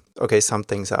 okay,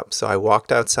 something's up. So I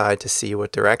walked outside to see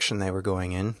what direction they were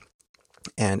going in.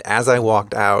 And as I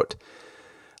walked out,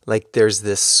 like there's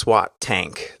this SWAT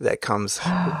tank that comes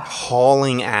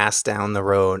hauling ass down the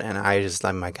road. And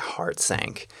my heart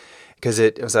sank, because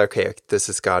it was like, okay, this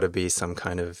has got to be some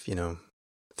kind of,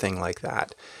 thing like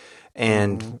that.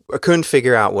 And I couldn't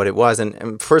figure out what it was.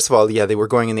 And first of all, they were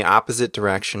going in the opposite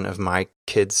direction of my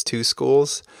kids' two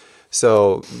schools.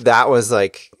 So that was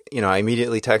like, I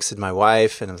immediately texted my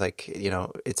wife, and I was like,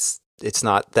 it's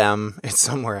not them, it's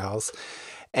somewhere else.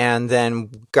 And then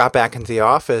got back into the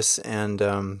office, and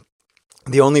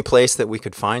the only place that we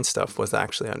could find stuff was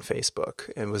actually on Facebook.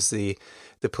 It was the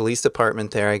police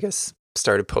department there, I guess,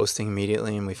 started posting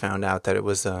immediately, and we found out that it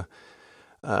was a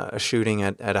shooting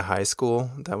at a high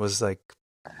school that was like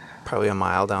probably a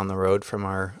mile down the road from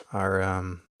our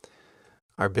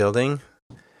building.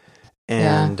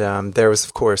 And there was,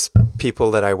 of course,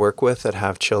 people that I work with that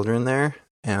have children there.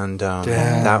 And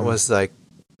that was like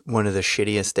one of the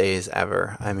shittiest days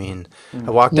ever. I mean,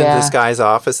 I walked into this guy's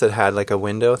office that had like a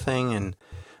window thing, and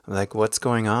I'm like, what's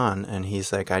going on? And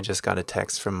he's like, I just got a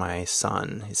text from my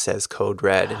son. It says code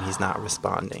red, and he's not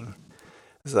responding.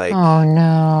 It's like, oh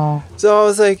no. So I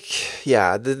was like,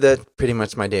 that pretty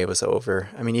much my day was over.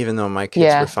 I mean, even though my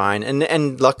kids were fine,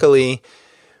 and luckily,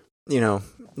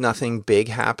 nothing big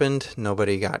happened.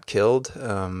 Nobody got killed.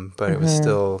 But it was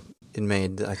still, it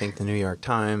made, I think, the New York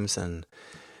Times, and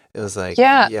it was like,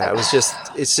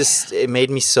 it made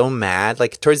me so mad.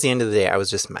 Like towards the end of the day, I was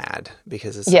just mad,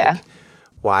 because it's like,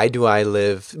 why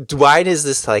does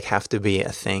this like have to be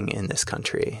a thing in this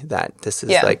country, that this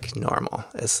is like normal?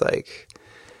 It's like,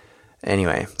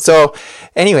 anyway,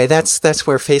 that's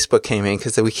where Facebook came in,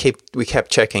 because we kept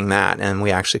checking that, and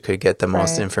we actually could get the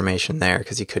most information there,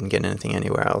 because you couldn't get anything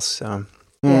anywhere else. So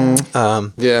that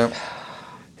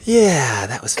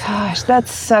was fun. Gosh, that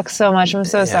sucks so much. I'm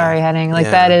so sorry, Henning. Like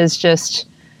that is just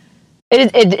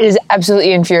it is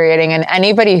absolutely infuriating, and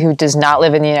anybody who does not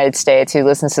live in the United States who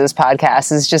listens to this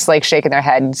podcast is just like shaking their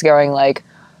heads, going like,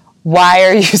 why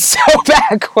are you so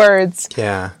backwards?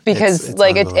 Yeah. Because it's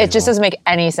like it just doesn't make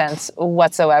any sense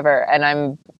whatsoever. And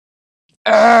I'm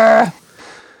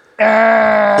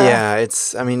yeah,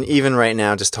 it's, I mean, even right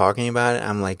now, just talking about it,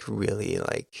 I'm like really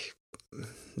like,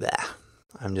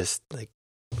 I'm just like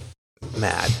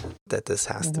mad that this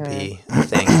has to be a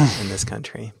thing in this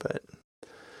country. But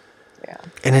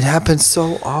and it happens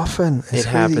so often. It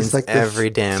happens like every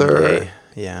damn day.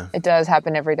 Yeah. It does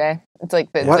happen every day. It's like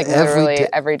literally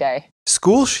every day.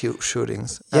 School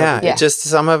shootings. Yeah. It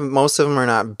just most of them are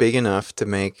not big enough to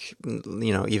make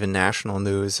even national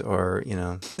news, or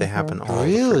they happen all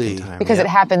the freaking time. Because it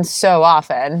happens so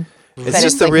often. It's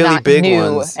just the really big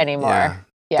ones anymore.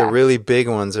 Yeah. The really big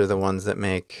ones are the ones that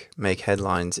make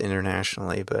headlines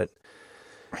internationally. But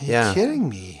are you kidding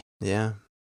me? Yeah.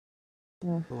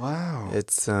 Wow.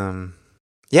 It's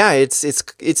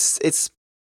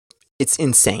it's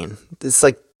insane. It's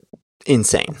like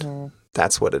insane. Mm-hmm.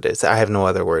 That's what it is. I have no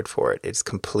other word for it. It's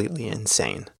completely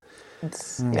insane.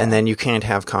 And then you can't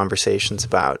have conversations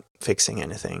about fixing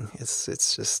anything.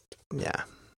 It's just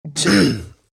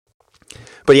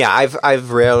But yeah,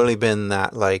 I've rarely been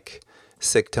that like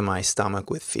sick to my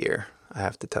stomach with fear. I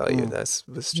have to tell you, this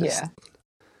was just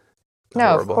no,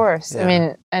 horrible. Of course. Yeah. I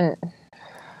mean, and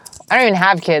I don't even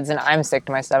have kids, and I'm sick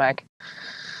to my stomach.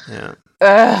 Yeah.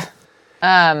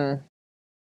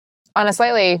 On a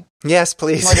slightly yes,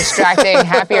 please more distracting,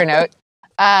 happier note.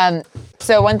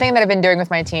 So one thing that I've been doing with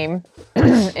my team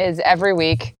is every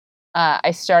week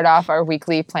I start off our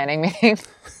weekly planning meeting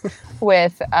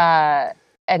with an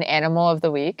animal of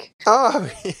the week. Oh,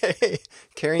 yay.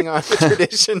 Carrying on the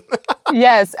tradition.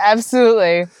 Yes,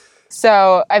 absolutely.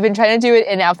 So I've been trying to do it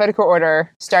in alphabetical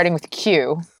order, starting with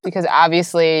Q, because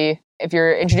obviously if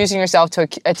you're introducing yourself to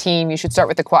a team, you should start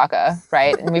with the quokka,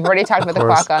 right? And we've already talked about the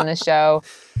quokka on this show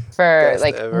for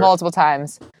multiple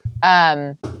times.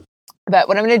 But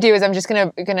what I'm going to do is I'm just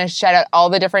going to shout out all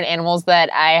the different animals that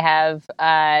I have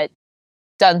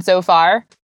done so far,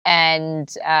 and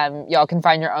y'all can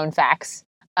find your own facts.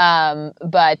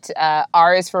 But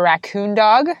R is for raccoon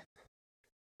dog.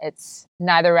 It's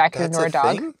neither raccoon nor a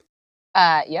dog. Thing?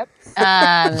 Yep.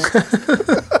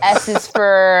 S is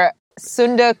for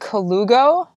Sunda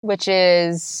Kalugo, which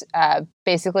is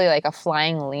basically like a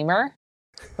flying lemur,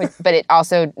 but it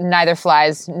also neither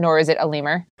flies nor is it a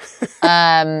lemur.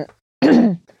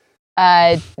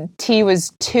 T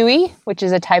was tui, which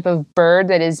is a type of bird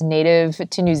that is native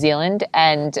to New Zealand,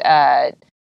 and I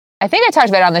think I talked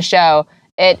about it on the show.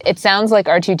 It sounds like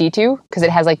R2-D2 because it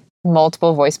has like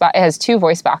multiple voice it has 2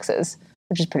 voice boxes,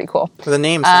 which is pretty cool. Well, the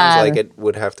name sounds like it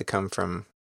would have to come from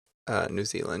New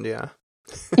Zealand, yeah.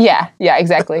 Yeah,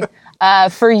 exactly.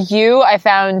 For you, I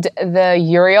found the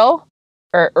Uriel,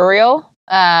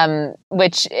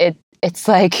 which it's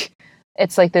like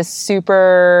this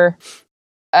super.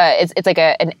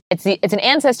 It's an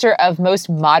ancestor of most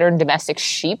modern domestic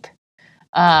sheep,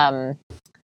 and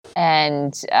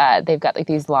they've got like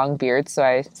these long beards. So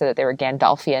I said that they were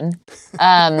Gandalfian.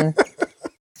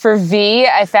 For V,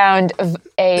 I found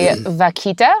a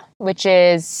vaquita, which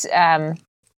is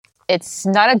it's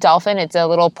not a dolphin; it's a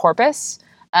little porpoise.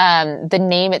 The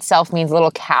name itself means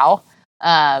little cow,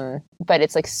 but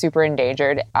it's like super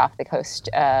endangered off the coast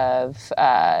of.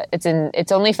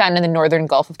 It's only found in the northern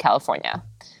Gulf of California.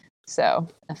 So,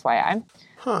 FYI.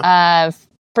 Huh.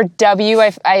 For W,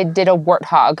 I did a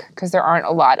warthog because there aren't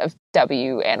a lot of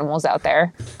W animals out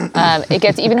there. It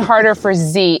gets even harder for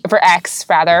X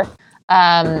rather.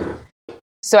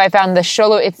 So I found the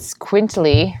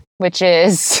Xoloitzcuintli, which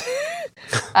is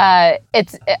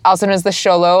it's also known as the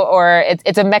Xolo, or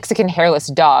it's a Mexican hairless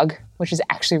dog, which is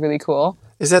actually really cool.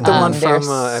 Is that the one from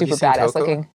super badass Coco?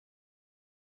 Looking?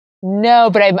 No,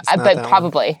 but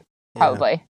probably.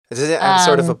 Does it have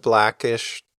sort of a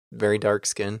blackish, very dark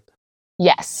skin?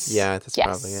 Yes. Yeah, that's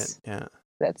probably it. Yeah.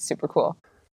 That's super cool.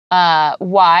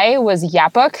 Y was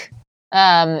Yapuk.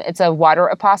 It's a water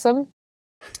opossum.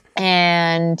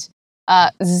 And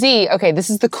Z, okay, this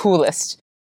is the coolest.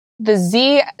 The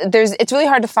Z, it's really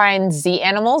hard to find Z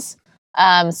animals.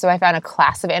 So I found a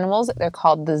class of animals. They're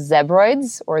called the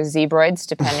zebroids or zebroids,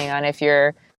 depending on if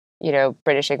you're,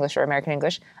 British English or American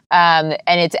English. And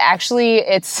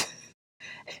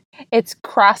it's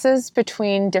crosses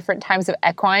between different types of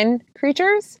equine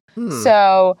creatures.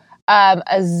 So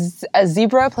a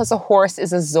zebra plus a horse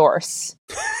is a zorse,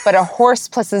 but a horse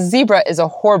plus a zebra is a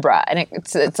horbra, and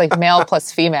it's like male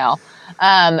plus female.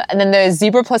 And then the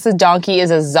zebra plus a donkey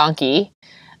is a zonkey.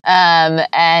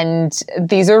 And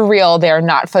these are real; they are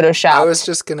not photoshopped. I was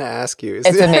just gonna ask you.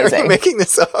 It's amazing. Are you making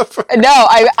this up? No,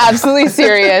 I'm absolutely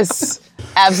serious.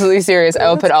 Absolutely serious. I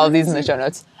will put all of these in the show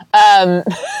notes.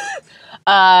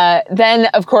 Then,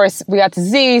 of course, we got to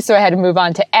Z, so I had to move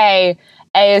on to A.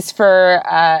 A is for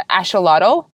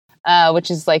axolotl, which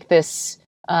is like this.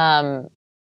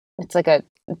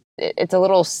 It's a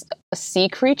little sea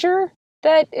creature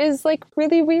that is like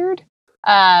really weird.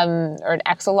 Or an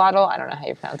axolotl. I don't know how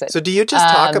you pronounce it. So do you just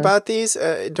talk about these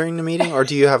during the meeting, or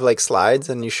do you have like slides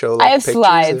and you show like I have pictures?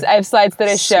 Slides. I have slides that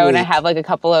I show, and I have like a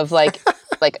couple of like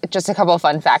like just a couple of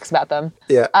fun facts about them.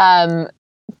 Yeah.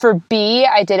 For B,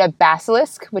 I did a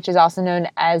basilisk, which is also known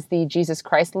as the Jesus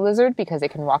Christ lizard because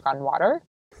it can walk on water.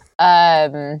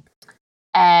 And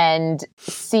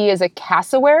C is a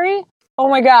cassowary. Oh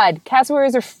my God,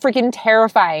 cassowaries are freaking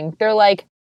terrifying. They're like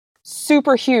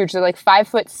super huge. They're like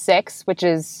 5'6", which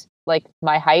is like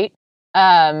my height,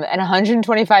 and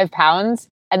 125 pounds.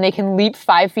 And they can leap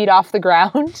 5 feet off the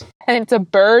ground. And it's a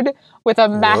bird with a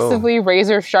massively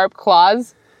razor sharp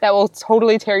claws that will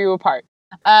totally tear you apart.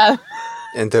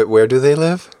 And where do they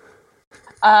live?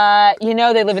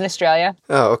 They live in Australia.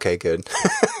 Oh, okay, good.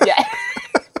 Yeah.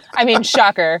 I mean,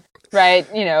 shocker, right?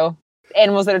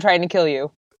 Animals that are trying to kill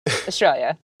you.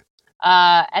 Australia.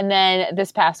 And then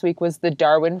this past week was the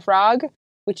Darwin frog,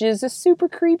 which is a super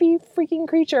creepy freaking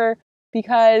creature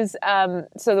because,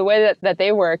 so the way that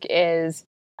they work is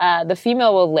the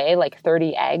female will lay like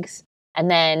 30 eggs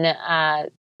and then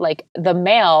like the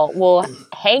male will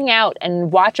hang out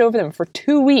and watch over them for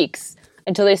 2 weeks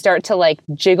until they start to like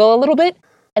jiggle a little bit.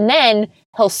 And then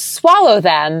he'll swallow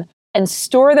them and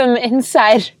store them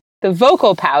inside the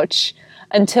vocal pouch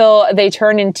until they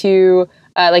turn into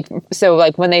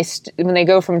when they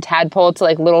go from tadpole to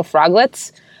like little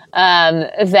froglets.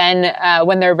 Then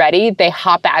when they're ready, they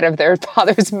hop out of their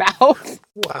father's mouth.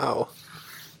 Wow.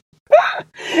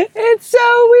 It's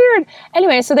so weird.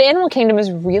 Anyway, so the animal kingdom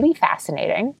is really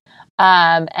fascinating.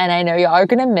 And I know y'all are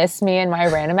going to miss me and my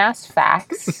random ass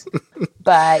facts,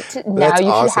 but now That's you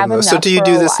awesome, should have though. enough. So do you for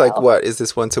do a this while. like what? Is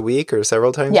this once a week or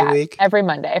several times a week? Every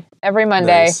Monday. Every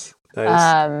Monday. Nice.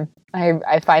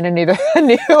 I find a new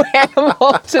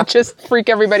animal to just freak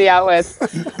everybody out with.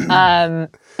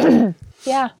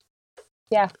 Yeah.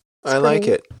 I like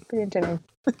it. Pretty entertaining.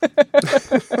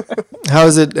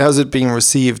 How's it being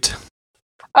received?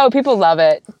 Oh, people love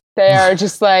it. They are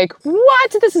just like,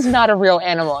 what? This is not a real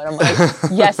animal. And I'm like,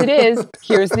 yes, it is.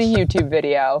 Here's the YouTube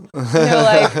video. And they're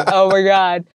like, oh my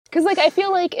God. Because like, I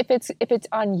feel like if it's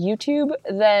on YouTube,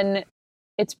 then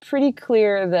it's pretty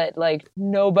clear that like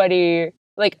nobody,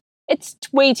 like it's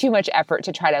way too much effort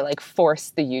to try to like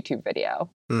force the YouTube video,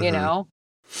 you know?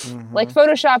 Mm-hmm. Like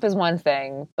Photoshop is one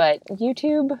thing, but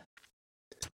YouTube,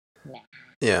 nah.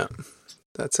 Yeah.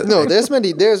 That's it. No, there's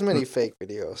many fake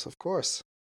videos, of course.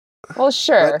 Well,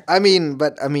 sure.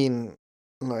 But I mean,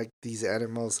 like these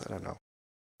animals, I don't know.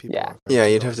 Yeah,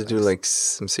 you'd have to do like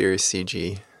some serious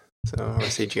CG, or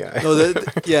CGI. No,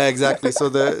 yeah, exactly. So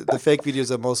the fake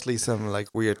videos are mostly some like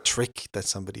weird trick that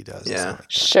somebody does. Yeah.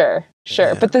 Sure.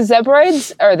 Yeah. But the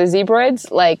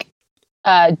zebroids, like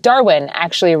Darwin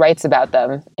actually writes about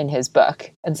them in his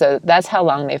book, and so that's how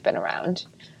long they've been around.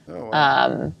 Oh,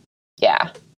 wow.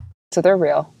 Yeah. So they're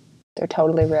real. They're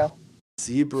totally real.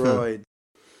 Zebroid.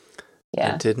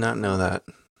 Yeah. I did not know that.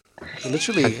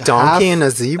 Literally a donkey and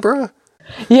a zebra?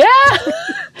 Yeah.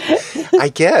 I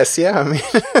guess, yeah. I mean,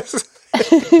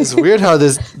 it's weird how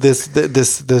this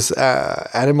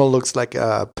animal looks like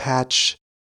a patched,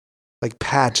 like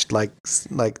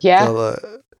the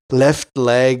left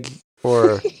leg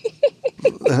or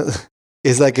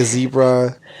is like a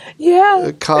zebra.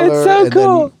 Yeah, color. It's so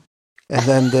cool. And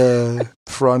then the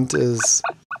front is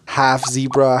half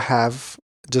zebra, half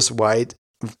just white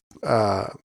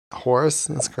horse.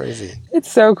 That's crazy.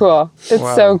 It's so cool.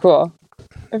 It's so cool.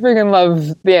 I freaking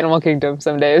love the animal kingdom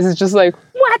some days. It's just like,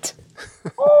 what?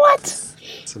 What?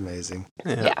 It's amazing.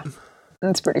 Yeah.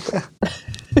 It's pretty cool.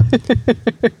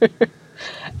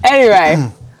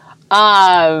 Anyway,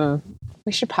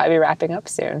 we should probably be wrapping up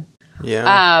soon.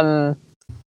 Yeah.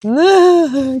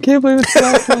 I can't believe it's the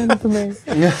last one for me.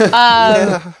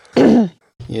 Yeah.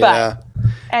 But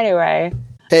anyway.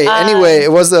 Hey, anyway,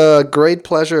 it was a great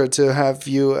pleasure to have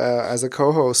you as a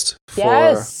co-host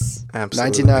for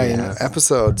 99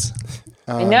 episodes.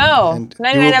 I know.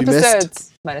 99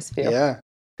 episodes. Minus a few. Yeah.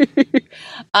 No,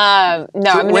 I'm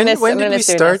going to miss. When did we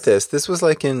start this? This was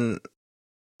like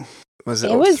was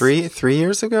it 3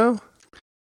 years ago?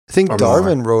 I think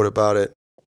Darwin wrote about it.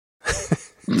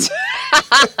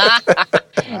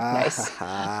 Nice.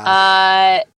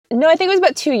 No, I think it was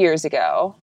about 2 years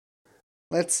ago.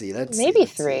 Let's see. Maybe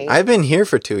 3. I've been here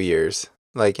for 2 years,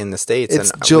 like in the States.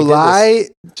 It's July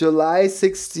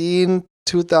 16,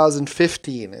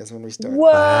 2015 is when we started. Whoa!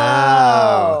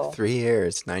 Wow, 3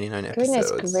 years, 99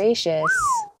 episodes. Goodness gracious.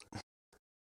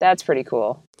 That's pretty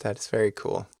cool. That is very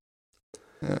cool.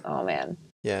 Yeah. Oh, man.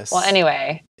 Yes. Well,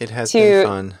 anyway. It has been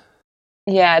fun.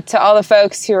 Yeah, to all the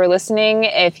folks who are listening,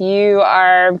 if you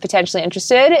are potentially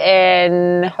interested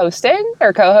in hosting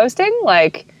or co-hosting,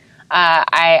 like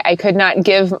I could not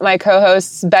give my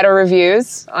co-hosts better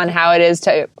reviews on how it is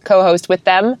to co-host with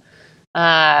them.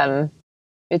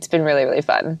 It's been really, really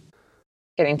fun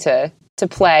getting to to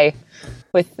play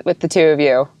with the two of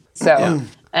you. So,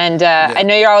 and I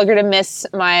know you're all going to miss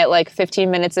my like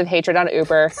 15 minutes of hatred on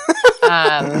Uber.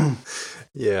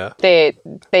 Yeah. They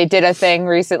did a thing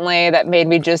recently that made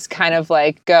me just kind of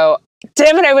like go,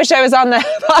 damn it, I wish I was on the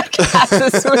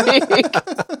podcast this week.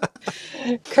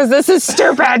 Because this is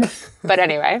stupid. But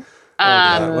anyway.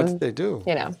 What did they do?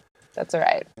 You know, that's all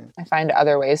right. I find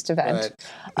other ways to vent.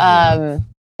 Right.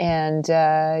 And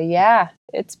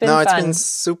it's been fun. It's been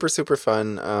super, super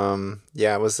fun.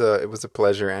 It was a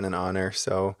pleasure and an honor.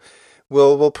 So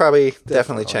we'll probably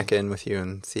definitely check in with you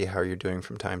and see how you're doing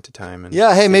from time to time. And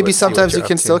hey, maybe sometimes you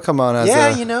can still come on as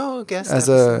I need to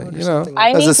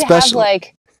have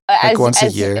like once a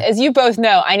year. As you both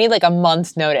know, I need like a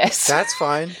month's notice. That's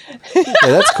fine. Yeah,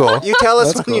 that's cool. You tell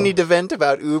us when you need to vent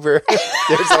about Uber.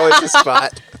 There's always a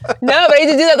spot. No, but I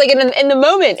need to do that like in the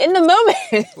moment. In the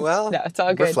moment. Well, no, it's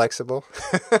all good. We're flexible.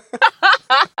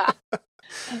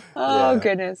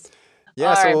 Goodness. Yeah,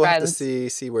 all so right, we'll friends. have to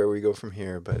see where we go from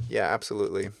here. But yeah,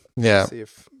 absolutely. Yeah. See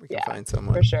if we can find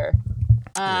someone. For sure.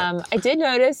 I did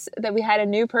notice that we had a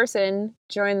new person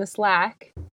join the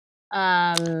Slack.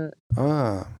 Wait,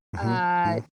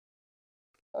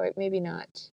 maybe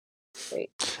not. Wait.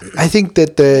 I think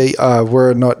that they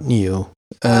were not new.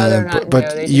 They're not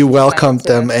but new. You welcomed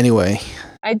them anyway.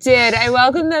 I did. I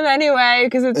welcomed them anyway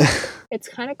because it's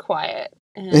kind of quiet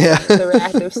in the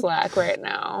reactive Slack right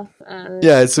now. And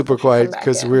it's super quiet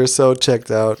because we're so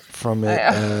checked out from it.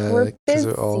 We're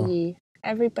busy.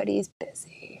 Everybody's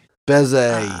busy.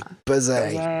 Busy.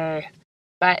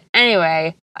 But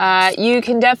anyway, you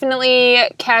can definitely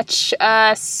catch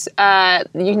us.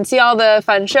 You can see all the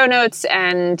fun show notes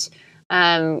and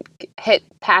hit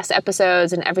past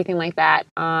episodes and everything like that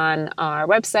on our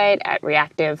website at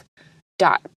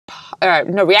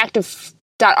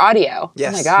reactive.audio.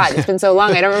 Yes. Oh my God, it's been so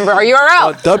long. I don't remember our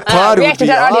URL. .pod would be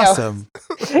reactive.audio. awesome.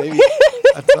 Maybe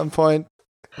at some point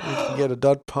we can get a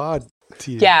 .pod.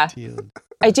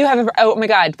 I do have oh my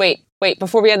God, wait,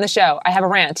 before we end the show, I have a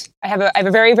rant. I have a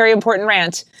very, very important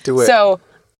rant. Do it. So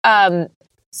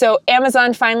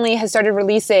Amazon finally has started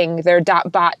releasing their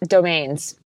 .bot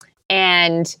domains.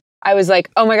 And I was like,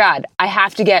 oh my God, I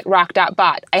have to get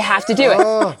rock.bot. I have to do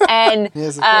it. And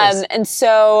yes, of course. And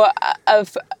so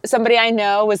of somebody I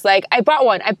know was like, I bought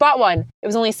one. It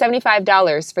was only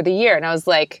 $75 for the year. And I was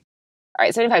like, all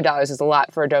right, $75 is a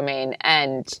lot for a domain.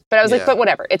 But I was like, but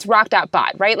whatever. It's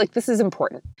rock.bot, right? Like, this is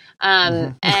important.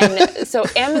 And so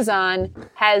Amazon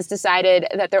has decided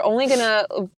that they're only going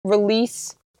to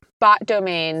release bot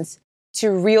domains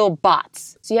to real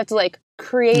bots. So you have to like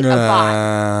create a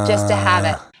bot just to have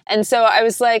it. And so I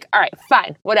was like, all right,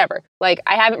 fine, whatever. Like,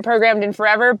 I haven't programmed in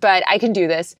forever, but I can do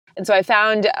this. And so I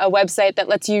found a website that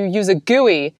lets you use a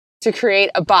GUI to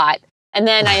create a bot. And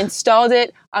then I installed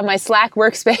it on my Slack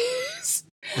workspace.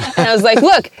 And I was like,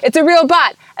 look, it's a real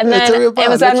bot. And then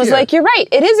Amazon was like, you're right,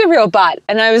 it is a real bot.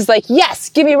 And I was like, yes,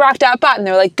 give me rock.bot. And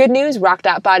they were like, good news,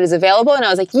 rock.bot is available. And I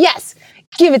was like, yes,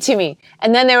 give it to me.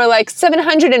 And then they were like,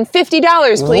 $750,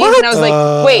 please. What? And I was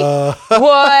like, wait,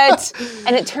 what?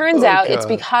 And it turns out it's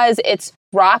because it's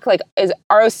rock, like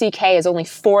ROCK is only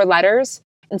 4 letters.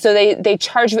 And so they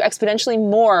charge you exponentially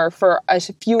more for a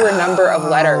fewer number of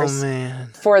letters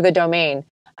for the domain.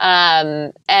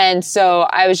 And so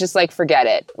I was just like, forget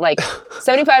it. Like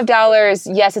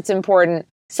 $75, yes, it's important.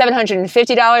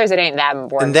 $750, it ain't that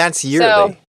important. And that's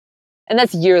yearly. And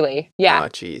that's yearly. Yeah. Oh,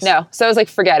 jeez. No. So I was like,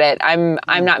 forget it. I'm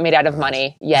not made out of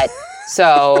money yet.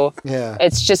 So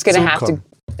it's just gonna have to.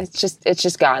 It's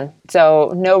just gone.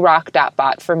 So no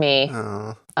rock.bot for me.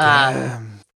 Oh,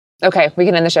 okay, we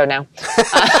can end the show now.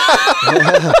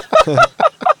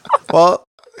 Well,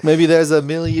 maybe there's a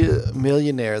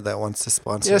millionaire that wants to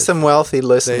sponsor. Yeah, some wealthy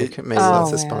listener maybe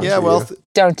wants to sponsor. Yeah, wealthy.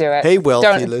 Don't do it. Hey,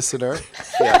 wealthy listener.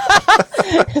 Yeah.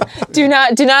 do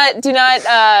not.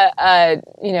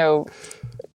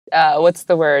 What's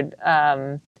the word?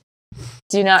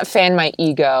 Do not fan my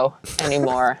ego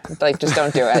anymore. Like, just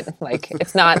don't do it. Like,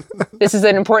 it's not. This is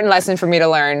an important lesson for me to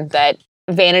learn that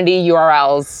vanity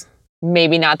URLs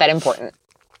maybe not that important.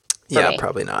 Yeah, me.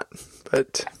 Probably not.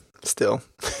 But still.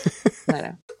 I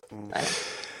know.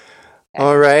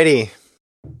 Alrighty.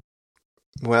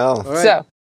 Well. All right. So,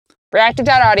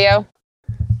 reactive.audio.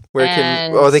 Where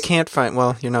can they can't find,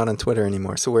 well, you're not on Twitter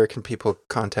anymore, so where can people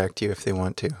contact you if they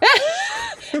want to?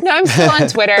 No, I'm still on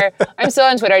Twitter. I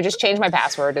just changed my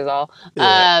password is all.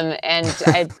 Yeah. And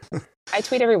I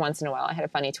tweet every once in a while. I had a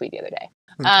funny tweet the other day.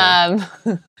 Okay.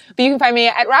 But you can find me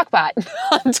at Rockbot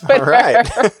on Twitter. All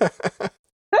right.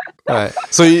 All right.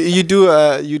 So you do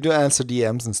answer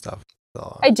DMs and stuff.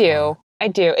 So, I do.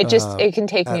 It just it can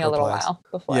take me a little replies. while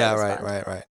before. Yeah. I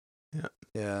Right. Yeah.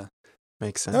 Yeah.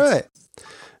 Makes sense.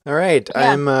 All right.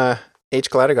 Yeah. I'm H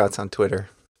Gladdegots on Twitter,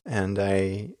 and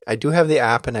I do have the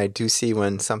app, and I do see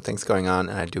when something's going on,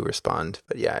 and I do respond.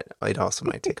 But yeah, it also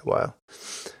might take a while.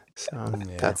 So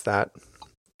that's that.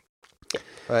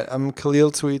 Right. I'm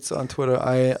Khalil Tweets on Twitter.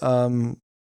 I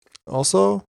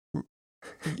also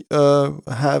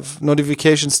have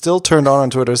notifications still turned on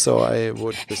Twitter, so I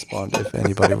would respond if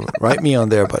anybody would write me on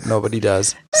there, but nobody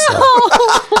does. So.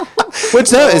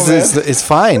 Which is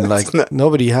fine. Like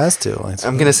nobody has to.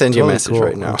 I'm gonna send you a message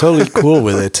right now. I'm totally cool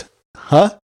with it,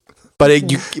 huh? But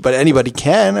anybody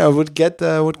can. I would get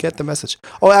the message.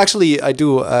 Oh, actually, I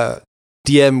do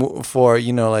DM for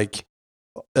like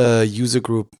user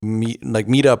group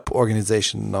meetup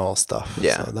organizational stuff.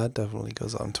 Yeah, so that definitely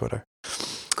goes on Twitter.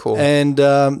 Cool. And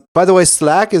by the way,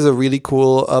 Slack is a really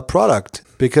cool product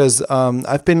because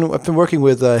I've been working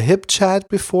with HipChat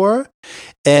before.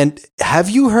 And have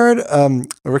you heard,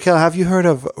 Raquel? Have you heard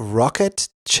of Rocket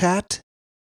Chat?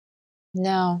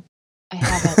 No, I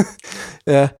haven't.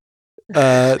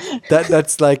 Yeah,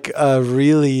 that's like a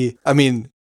really. I mean,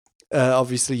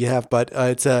 obviously you have, but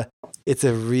it's a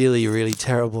really, really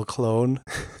terrible clone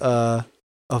of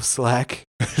Slack.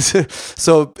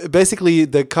 So basically,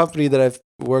 the company that I've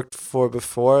worked for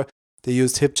before, they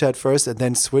used HipChat first and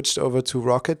then switched over to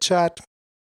Rocket Chat.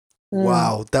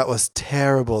 Wow, that was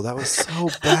terrible. That was so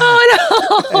bad.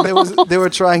 Oh no! And they were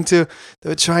trying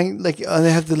like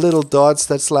they have the little dots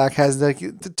that Slack has, like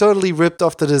totally ripped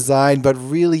off the design, but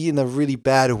really in a really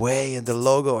bad way. And the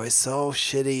logo is so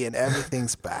shitty, and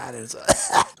everything's bad. It's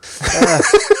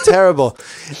terrible.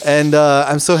 And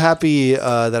I'm so happy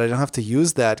that I don't have to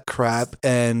use that crap.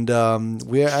 And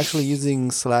we're actually using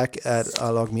Slack at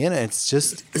LogMeIn. It's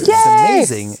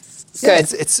amazing. Good. Yeah,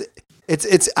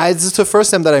 it's the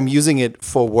first time that I'm using it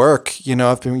for work.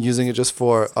 I've been using it just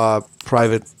for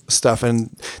private stuff, and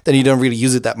then you don't really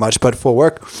use it that much. But for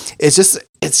work, it's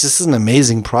just an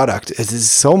amazing product. It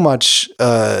is so much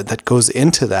that goes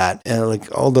into that, and like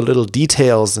all the little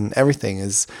details and everything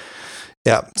is,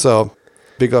 yeah. So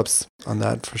big ups on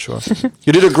that for sure.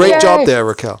 You did a great job there,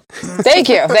 Raquel. Thank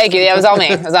you. That was all me.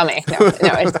 No.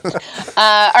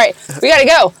 All right, we gotta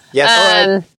go.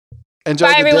 Yes. Enjoy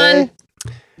bye, everyone.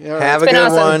 Have a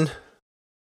good one.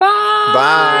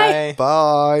 Bye.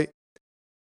 Bye.